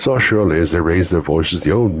 So surely as they raised their voices,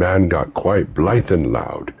 the old man got quite blithe and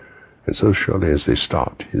loud, and so surely as they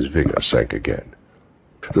stopped, his vigor sank again.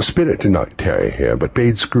 The spirit did not tarry here, but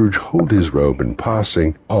bade Scrooge hold his robe, and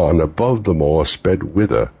passing on above the moor, sped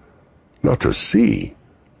whither? Not to see.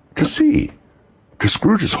 To see. To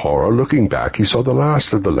Scrooge's horror, looking back, he saw the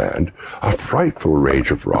last of the land, a frightful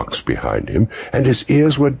rage of rocks behind him, and his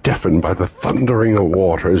ears were deafened by the thundering of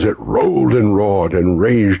water as it rolled and roared and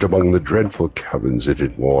raged among the dreadful caverns it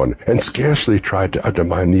had worn, and scarcely tried to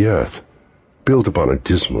undermine the earth. Built upon a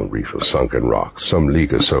dismal reef of sunken rocks, some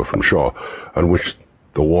league or so from shore, on which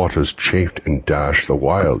the waters chafed and dashed the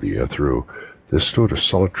wild ear through, there stood a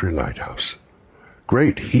solitary lighthouse.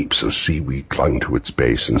 Great heaps of seaweed clung to its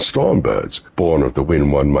base, and storm-birds, born of the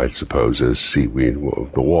wind one might suppose as seaweed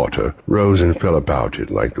of the water, rose and fell about it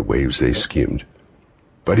like the waves they skimmed.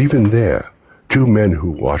 But even there, 2 men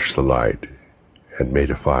who watched the light had made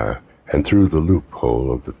a fire, and through the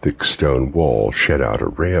loophole of the thick stone wall shed out a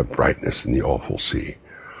ray of brightness in the awful sea.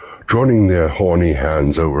 Joining their horny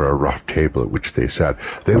hands over a rough table at which they sat,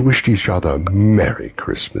 they wished each other Merry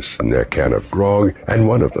Christmas in their can of grog, and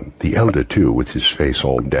one of them, the elder too, with his face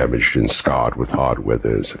all damaged and scarred with hard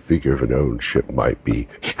weather as the figure of an old ship might be,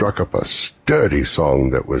 struck up a sturdy song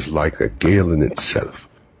that was like a gale in itself.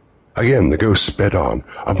 Again the ghost sped on,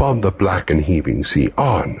 above the black and heaving sea,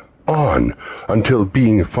 on, until,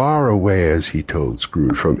 being far away, as he told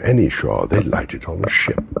Scrooge, from any shore, they lighted on a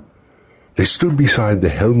ship. They stood beside the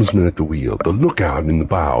helmsman at the wheel, the lookout in the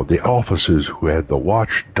bow, the officers who had the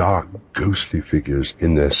watch, dark, ghostly figures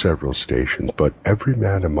in their several stations, but every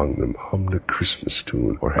man among them hummed a Christmas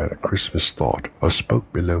tune, or had a Christmas thought, or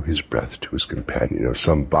spoke below his breath to his companion of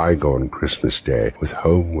some bygone Christmas day with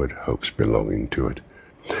homeward hopes belonging to it.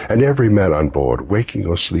 And every man on board, waking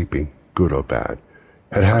or sleeping, good or bad,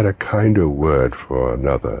 had had a kinder word for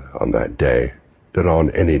another on that day than on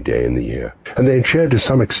any day in the year, and they had shared to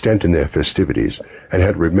some extent in their festivities, and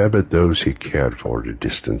had remembered those he cared for at a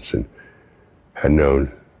distance, and had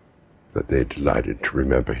known that they delighted to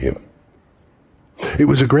remember him. It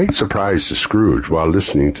was a great surprise to Scrooge, while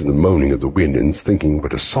listening to the moaning of the wind, and thinking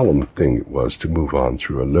what a solemn thing it was to move on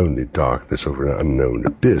through a lonely darkness over an unknown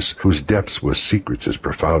abyss, whose depths were secrets as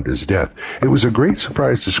profound as death. It was a great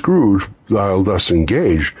surprise to Scrooge, while thus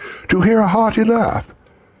engaged, to hear a hearty laugh.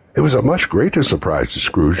 It was a much greater surprise to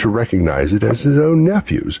Scrooge to recognize it as his own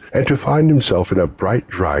nephew's, and to find himself in a bright,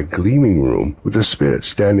 dry, gleaming room, with the spirit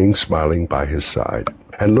standing smiling by his side,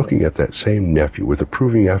 and looking at that same nephew with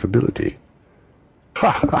approving affability.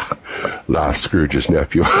 "Ha, ha!" laughed Scrooge's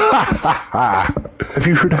nephew. "Ha, ha, ha! If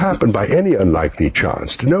you should happen by any unlikely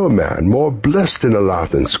chance to know a man more blessed in a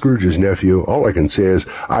laugh than Scrooge's nephew, all I can say is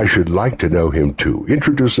I should like to know him too.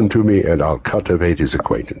 Introduce him to me, and I'll cultivate his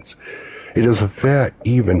acquaintance. It is a fair,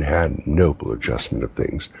 even-handed, noble adjustment of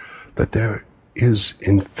things, that there is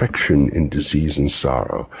infection in disease and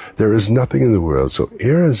sorrow. There is nothing in the world so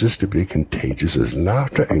irresistibly contagious as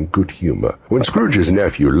laughter and good humor." When Scrooge's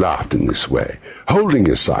nephew laughed in this way, holding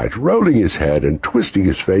his sides, rolling his head, and twisting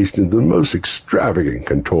his face into the most extravagant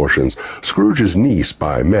contortions, Scrooge's niece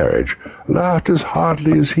by marriage laughed as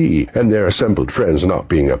heartily as he, and their assembled friends, not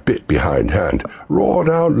being a bit behindhand, roared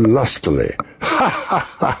out lustily, "Ha, ha,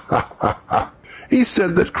 ha, ha, ha, ha! He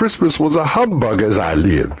said that Christmas was a humbug, as I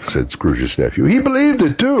live," said Scrooge's nephew. "He believed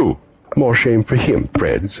it, too." "More shame for him,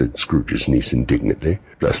 Fred," said Scrooge's niece indignantly.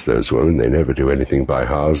 "Bless those women, they never do anything by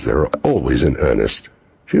halves. They're always in earnest."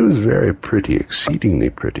 She was very pretty, exceedingly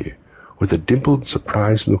pretty, with a dimpled,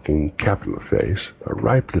 surprised-looking, capital face, a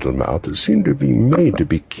ripe little mouth that seemed to be made to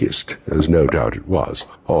be kissed, as no doubt it was,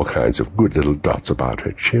 all kinds of good little dots about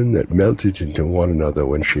her chin that melted into one another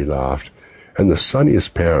when she laughed, and the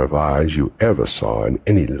sunniest pair of eyes you ever saw in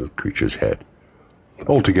any little creature's head.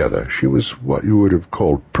 Altogether, she was what you would have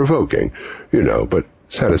called provoking, but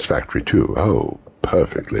satisfactory too. Oh,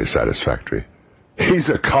 perfectly satisfactory. "He's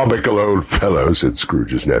a comical old fellow," said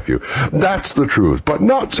Scrooge's nephew. "That's the truth, but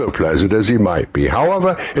not so pleasant as he might be.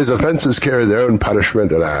 However, his offences carry their own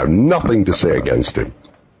punishment, and I have nothing to say against him."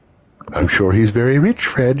 "I'm sure he's very rich,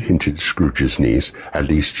 Fred," hinted Scrooge's niece. "At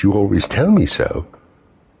least you always tell me so."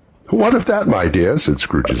 "What of that, my dear?" said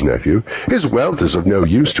Scrooge's nephew. "His wealth is of no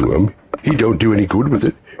use to him. He don't do any good with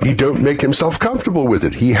it. He don't make himself comfortable with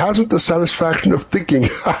it. He hasn't the satisfaction of thinking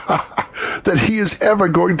that he is ever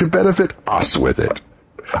going to benefit us with it."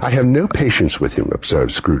 "I have no patience with him,"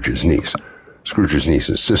 observed Scrooge's niece. Scrooge's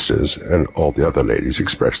niece's sisters and all the other ladies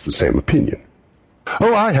expressed the same opinion.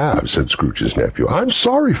 "Oh, I have," said Scrooge's nephew. "I'm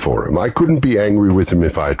sorry for him. I couldn't be angry with him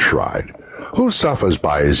if I tried. Who suffers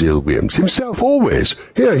by his ill whims? Himself always.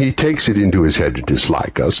 Here he takes it into his head to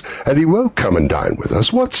dislike us, and he won't come and dine with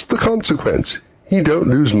us. What's the consequence? He don't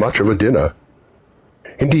lose much of a dinner."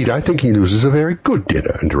 "Indeed, I think he loses a very good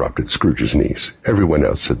dinner," interrupted Scrooge's niece. Everyone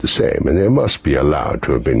else said the same, and they must be allowed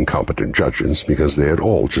to have been competent judges, because they had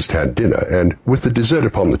all just had dinner, and, with the dessert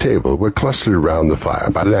upon the table, were clustered around the fire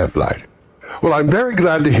by lamplight. "Well, I'm very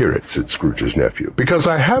glad to hear it," said Scrooge's nephew, "because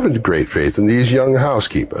I haven't great faith in these young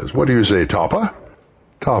housekeepers. What do you say, Topper?"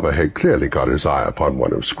 Topper had clearly got his eye upon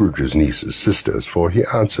one of Scrooge's niece's sisters, for he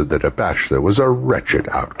answered that a bachelor was a wretched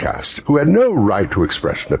outcast, who had no right to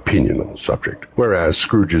express an opinion on the subject, whereas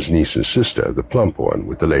Scrooge's niece's sister, the plump one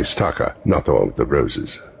with the lace tucker, not the one with the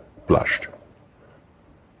roses, blushed.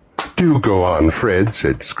 "Do go on, Fred,"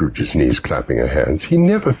 said Scrooge's niece, clapping her hands. "He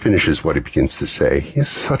never finishes what he begins to say. He is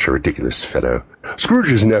such a ridiculous fellow."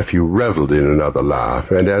 Scrooge's nephew revelled in another laugh,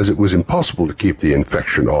 and as it was impossible to keep the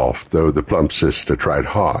infection off, though the plump sister tried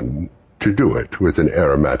hard to do it with an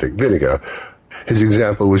aromatic vinegar, his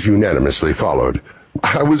example was unanimously followed.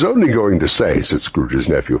 "I was only going to say," said Scrooge's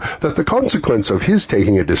nephew, "that the consequence of his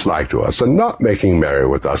taking a dislike to us and not making merry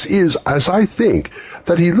with us is, as I think,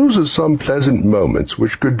 that he loses some pleasant moments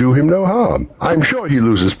which could do him no harm. I'm sure he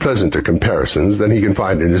loses pleasanter comparisons than he can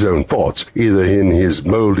find in his own thoughts, either in his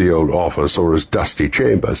mouldy old office or his dusty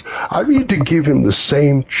chambers. I mean to give him the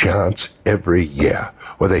same chance every year,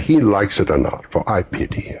 whether he likes it or not, for I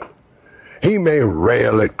pity him. He may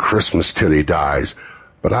rail at Christmas till he dies,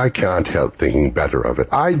 but I can't help thinking better of it.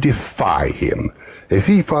 I defy him. If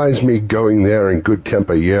he finds me going there in good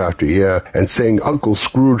temper year after year, and saying, 'Uncle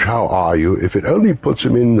Scrooge, how are you?' if it only puts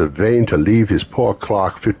him in the vein to leave his poor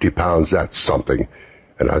clerk £50, that's something,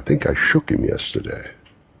 and I think I shook him yesterday."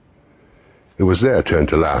 It was their turn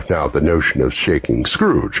to laugh now at the notion of shaking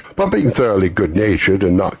Scrooge, but being thoroughly good-natured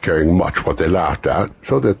and not caring much what they laughed at,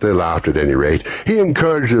 so that they laughed at any rate, he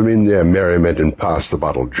encouraged them in their merriment and passed the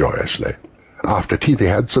bottle joyously. After tea they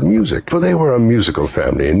had some music, for they were a musical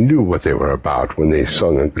family and knew what they were about when they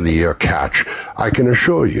sung a glee or catch, I can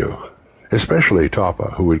assure you. Especially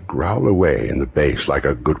Topper, who would growl away in the bass like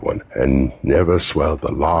a good one, and never swell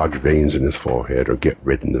the large veins in his forehead or get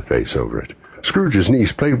red in the face over it. Scrooge's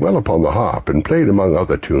niece played well upon the harp, and played among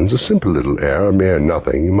other tunes a simple little air, a mere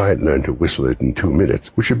nothing, you might learn to whistle it in 2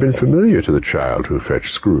 minutes, which had been familiar to the child who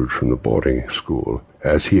fetched Scrooge from the boarding school,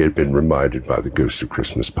 as he had been reminded by the ghost of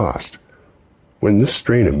Christmas past. When this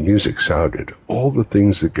strain of music sounded, all the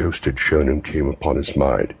things the ghost had shown him came upon his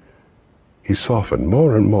mind. He softened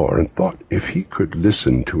more and more, and thought if he could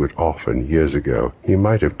listen to it often years ago, he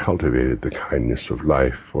might have cultivated the kindness of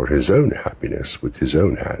life for his own happiness with his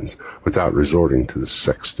own hands, without resorting to the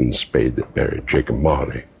sexton's spade that buried Jacob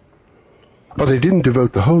Marley. But they didn't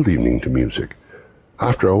devote the whole evening to music.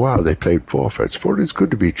 After a while they played forfeits, for it is good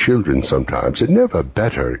to be children sometimes, and never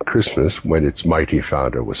better at Christmas when its mighty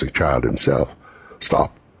founder was a child himself.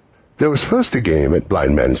 Stop. There was first a game at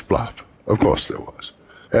Blind Man's Bluff. Of course there was.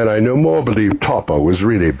 And I no more believe Topper was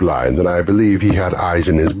really blind than I believe he had eyes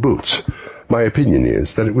in his boots. My opinion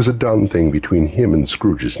is that it was a done thing between him and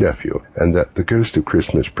Scrooge's nephew, and that the ghost of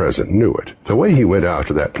Christmas present knew it. The way he went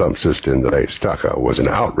after that plump sister in the lace tucker was an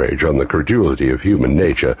outrage on the credulity of human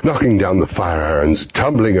nature, knocking down the fire irons,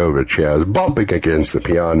 tumbling over chairs, bumping against the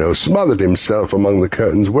piano, smothered himself among the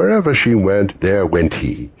curtains. Wherever she went, there went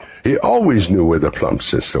he. He always knew where the plump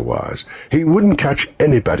sister was. He wouldn't catch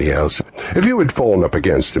anybody else. If you had fallen up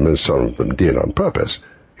against him, as some of them did on purpose,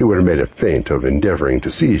 he would have made a feint of endeavoring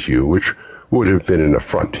to seize you, which would have been an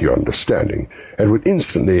affront to your understanding, and would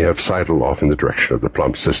instantly have sidled off in the direction of the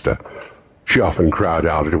plump sister. She often cried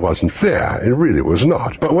out it wasn't fair, and really was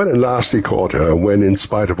not. But when at last he caught her, when, in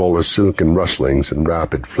spite of all her silken rustlings and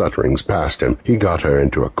rapid flutterings past him, he got her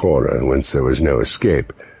into a corner whence there was no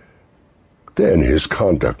escape, then his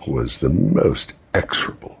conduct was the most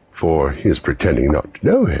execrable, for his pretending not to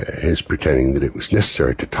know her, his pretending that it was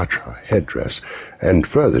necessary to touch her headdress, and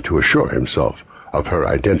further to assure himself of her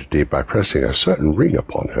identity by pressing a certain ring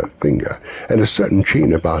upon her finger, and a certain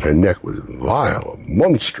chain about her neck was vile,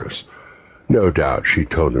 monstrous. No doubt she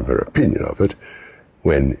told him her opinion of it,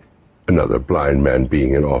 when Another blind man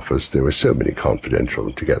being in office, there were so many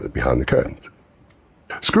confidential together behind the curtains.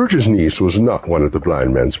 Scrooge's niece was not one of the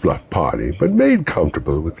blind man's bluff party, but made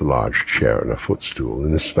comfortable with a large chair and a footstool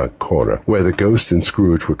in a snug corner, where the ghost and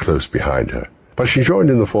Scrooge were close behind her. But she joined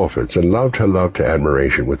in the forfeits, and loved her love to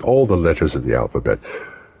admiration with all the letters of the alphabet.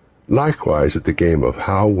 Likewise, at the game of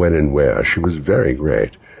how, when, and where, she was very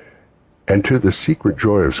great, and to the secret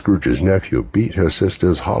joy of Scrooge's nephew beat her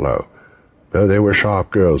sisters hollow, though they were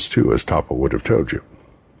sharp girls too, as Topper would have told you.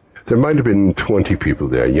 There might have been 20 people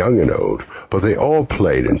there, young and old, but they all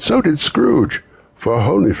played, and so did Scrooge, for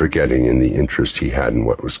wholly forgetting in the interest he had in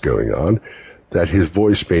what was going on, that his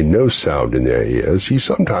voice made no sound in their ears, he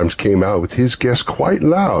sometimes came out with his guess quite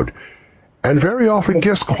loud, and very often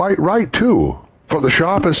guessed quite right too, for the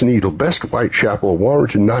sharpest needle best Whitechapel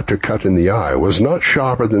warranted not to cut in the eye was not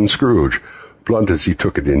sharper than Scrooge, blunt as he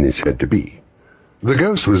took it in his head to be. The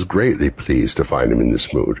ghost was greatly pleased to find him in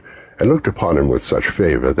this mood, and looked upon him with such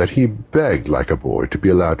favor that he begged like a boy to be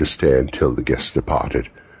allowed to stay until the guests departed.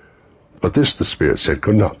 But this, the spirit said,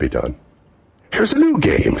 could not be done. "Here's a new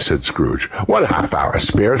game," said Scrooge. "1 half-hour,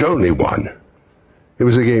 spirit, only one." It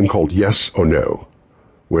was a game called Yes or No,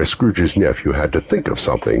 where Scrooge's nephew had to think of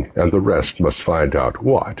something, and the rest must find out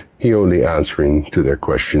what, he only answering to their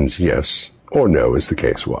questions yes or no, as the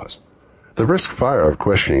case was. The brisk fire of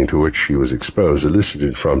questioning to which he was exposed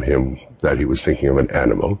elicited from him that he was thinking of an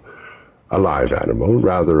animal, a live animal,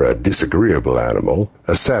 rather a disagreeable animal,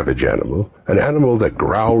 a savage animal, an animal that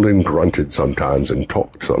growled and grunted sometimes and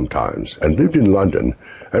talked sometimes, and lived in London,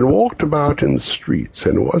 and walked about in the streets,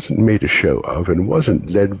 and wasn't made a show of, and wasn't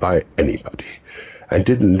led by anybody, and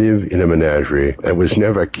didn't live in a menagerie, and was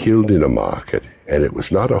never killed in a market, and it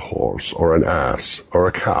was not a horse, or an ass, or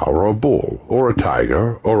a cow, or a bull, or a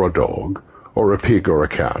tiger, or a dog, or a pig, or a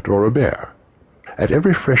cat, or a bear. At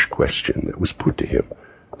every fresh question that was put to him,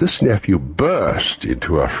 this nephew burst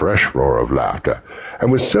into a fresh roar of laughter,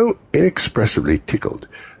 and was so inexpressibly tickled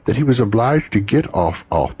that he was obliged to get off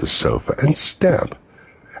the sofa and stamp.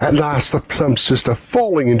 At last the plump sister,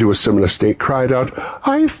 falling into a similar state, cried out,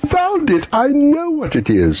 "I found it! I know what it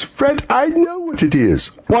is! Fred, I know what it is!"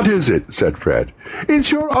 "What is it?" said Fred.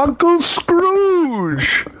 "It's your Uncle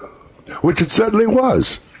Scrooge!" Which it certainly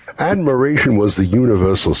was. Admiration was the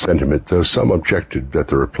universal sentiment, though some objected that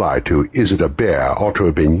the reply to "Is it a bear?" ought to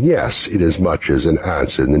have been yes, inasmuch as an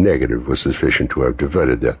answer in the negative was sufficient to have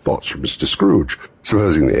diverted their thoughts from Mr. Scrooge,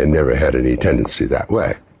 supposing they had never had any tendency that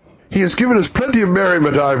way. "He has given us plenty of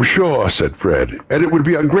merriment, I'm sure," said Fred, "and it would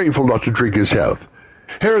be ungrateful not to drink his health.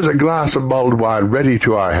 Here is a glass of mulled wine ready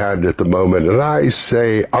to our hand at the moment, and I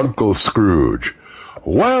say Uncle Scrooge."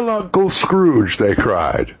 "Well, Uncle Scrooge," they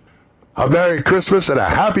cried. "A Merry Christmas and a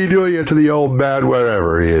Happy New Year to the old man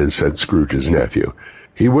wherever he is," said Scrooge's nephew.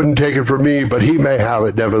 "He wouldn't take it from me, but he may have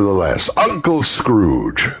it nevertheless. Uncle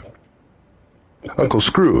Scrooge." Uncle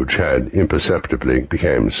Scrooge had imperceptibly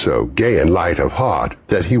become so gay and light of heart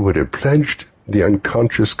that he would have pledged the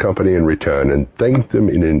unconscious company in return and thanked them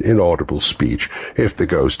in an inaudible speech if the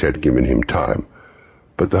ghost had given him time.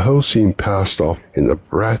 But the whole scene passed off in the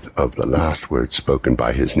breath of the last words spoken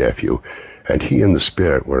by his nephew, and he and the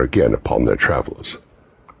spirit were again upon their travels.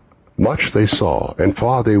 Much they saw, and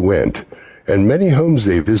far they went, and many homes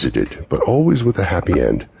they visited, but always with a happy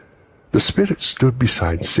end. The spirits stood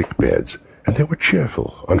beside sick beds, and they were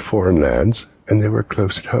cheerful on foreign lands, and they were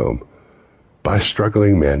close at home, by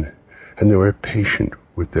struggling men, and they were patient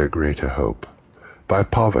with their greater hope, by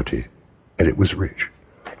poverty, and it was rich,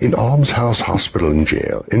 in almshouse, hospital, and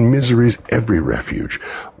jail, in misery's every refuge,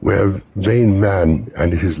 where vain man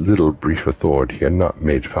and his little brief authority had not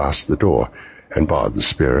made fast the door, and barred the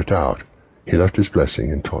spirit out. He left his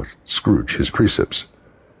blessing and taught Scrooge his precepts.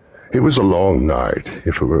 It was a long night,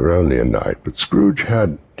 if it were only a night, but Scrooge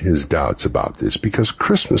had his doubts about this, because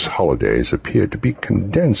Christmas holidays appeared to be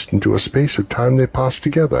condensed into a space of time they passed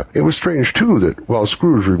together. It was strange, too, that while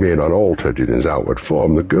Scrooge remained unaltered in his outward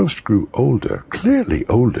form, the ghost grew older, clearly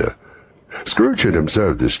older. Scrooge had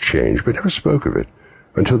observed this change, but never spoke of it,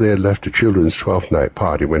 until they had left a children's 12th night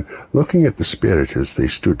party, when, looking at the spirit as they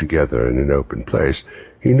stood together in an open place,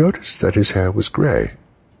 he noticed that his hair was grey.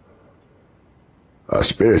 "A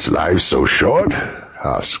spirit's life so short?"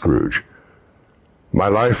 asked Scrooge. "My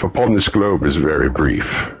life upon this globe is very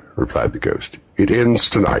brief," replied the ghost. "It ends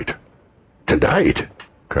tonight." "Tonight?"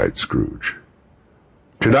 cried Scrooge.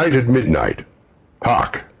 "Tonight at midnight.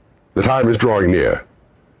 Hark! The time is drawing near."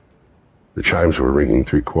 The chimes were ringing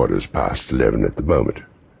 11:15 at the moment.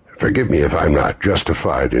 "Forgive me if I'm not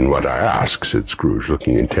justified in what I ask," said Scrooge,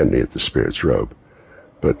 looking intently at the spirit's robe.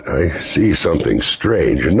 "But I see something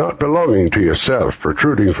strange and not belonging to yourself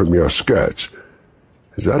protruding from your skirts."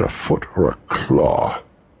 Is that a foot or a claw?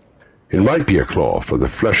 It might be a claw, for the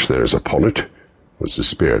flesh there is upon it, was the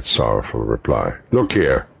spirit's sorrowful reply. Look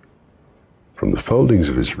here. From the foldings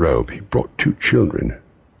of his robe he brought 2 children,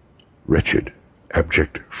 wretched,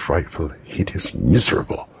 abject, frightful, hideous,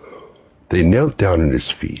 miserable. They knelt down at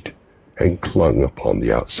his feet and clung upon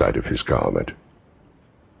the outside of his garment.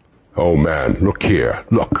 "Oh, man, look here,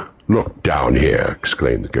 look down here,"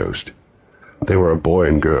 exclaimed the ghost. They were a boy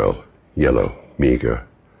and girl, yellow, meager,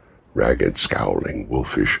 ragged, scowling,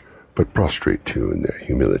 wolfish, but prostrate too in their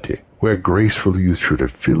humility, where graceful youth should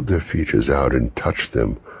have filled their features out and touched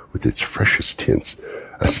them with its freshest tints.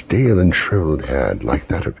 A stale and shriveled hand, like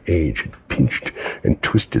that of age, had pinched and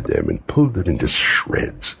twisted them and pulled them into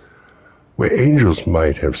shreds. Where angels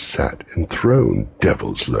might have sat enthroned,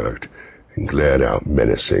 devils lurked and glared out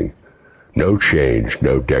menacing. No change,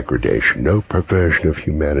 no degradation, no perversion of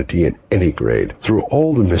humanity in any grade. Through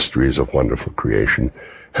all the mysteries of wonderful creation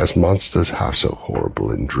has monsters half so horrible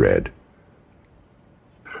and dread.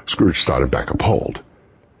 Scrooge started back appalled.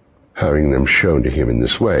 Having them shown to him in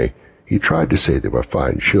this way, he tried to say they were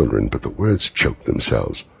fine children, but the words choked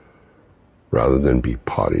themselves, rather than be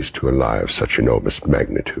parties to a lie of such enormous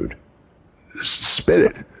magnitude.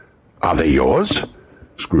 "Spirit, are they yours?"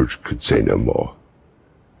 Scrooge could say no more.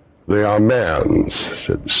 "They are man's,"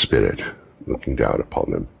 said the spirit, looking down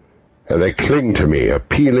upon them, "and they cling to me,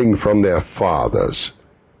 appealing from their fathers.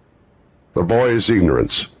 The boy is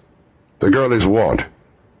ignorance, the girl is want.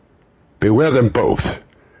 Beware them both,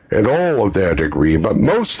 in all of their degree, but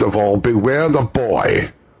most of all beware the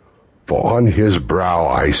boy, for on his brow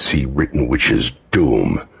I see written which is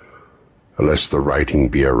doom, unless the writing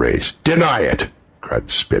be erased." "Deny it!" cried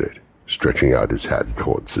the spirit, stretching out his hand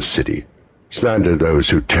towards the city. "Slander those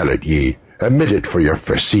who tell it ye, admit it for your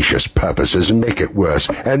facetious purposes, and make it worse,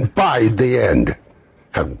 and bide the end.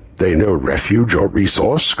 Have they no refuge or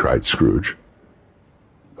resource?" cried Scrooge.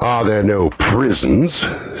 "Are there no prisons?"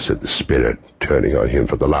 said the spirit, turning on him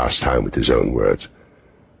for the last time with his own words.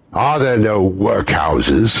 "Are there no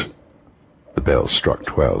workhouses?" The bell struck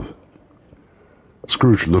 12.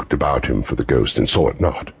 Scrooge looked about him for the ghost and saw it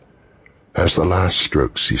not. As the last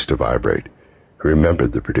stroke ceased to vibrate, he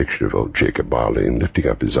remembered the prediction of old Jacob Marley, and lifting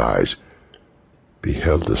up his eyes,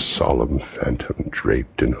 beheld a solemn phantom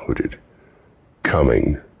draped and hooded,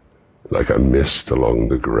 coming like a mist along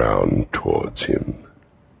the ground towards him.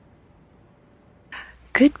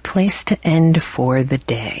 Good place to end for the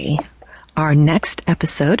day. Our next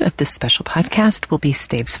episode of this special podcast will be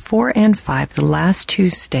staves 4 and 5, the last 2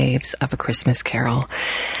 staves of A Christmas Carol.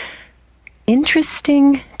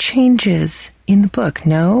 Interesting changes in the book.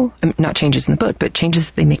 No, not changes in the book, but changes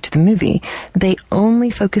that they make to the movie. They only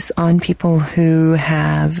focus on people who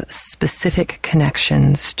have specific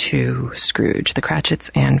connections to Scrooge, the Cratchits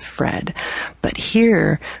and Fred. But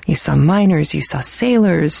here, you saw miners, you saw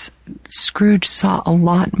sailors. Scrooge saw a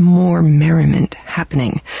lot more merriment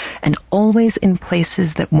happening, and always in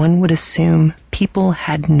places that one would assume people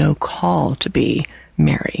had no call to be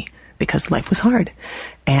merry, because life was hard.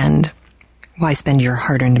 And why spend your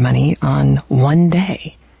hard-earned money on one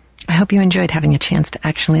day? I hope you enjoyed having a chance to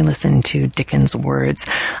actually listen to Dickens' words.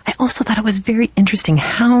 I also thought it was very interesting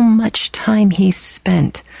how much time he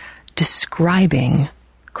spent describing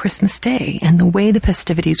Christmas Day and the way the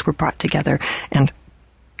festivities were brought together and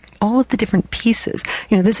all of the different pieces.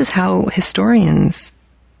 You know, this is how historians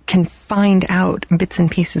can find out bits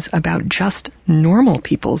and pieces about just normal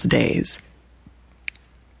people's days.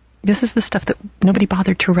 This is the stuff that nobody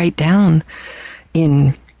bothered to write down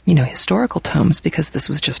in, historical tomes, because this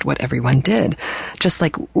was just what everyone did. Just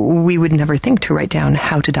like we would never think to write down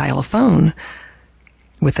how to dial a phone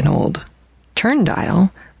with an old turn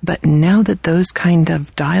dial. But now that those kind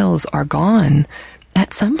of dials are gone,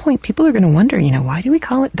 at some point people are going to wonder, why do we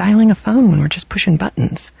call it dialing a phone when we're just pushing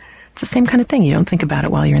buttons? It's the same kind of thing. You don't think about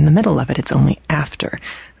it while you're in the middle of it. It's only after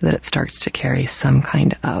that it starts to carry some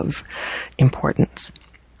kind of importance.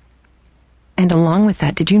 And along with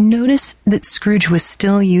that, did you notice that Scrooge was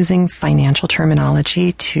still using financial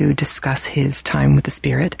terminology to discuss his time with the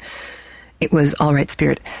spirit? It was, "All right,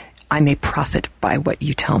 spirit, I may profit by what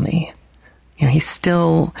you tell me." He's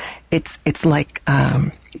still, it's like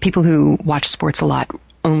people who watch sports a lot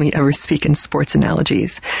only ever speak in sports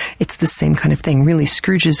analogies. It's the same kind of thing. Really,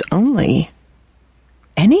 Scrooge's only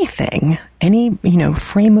anything, any,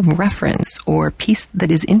 frame of reference or piece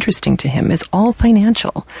that is interesting to him is all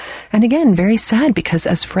financial. And again, very sad, because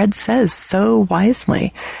as Fred says so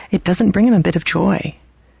wisely, it doesn't bring him a bit of joy.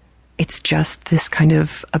 It's just this kind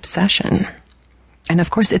of obsession. And of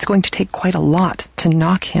course, it's going to take quite a lot to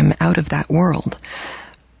knock him out of that world.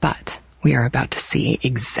 But we are about to see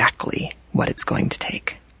exactly what it's going to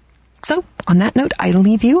take. So, on that note, I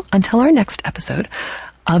leave you until our next episode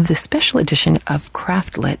of the special edition of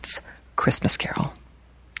Craftlet's Christmas Carol.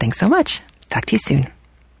 Thanks so much. Talk to you soon.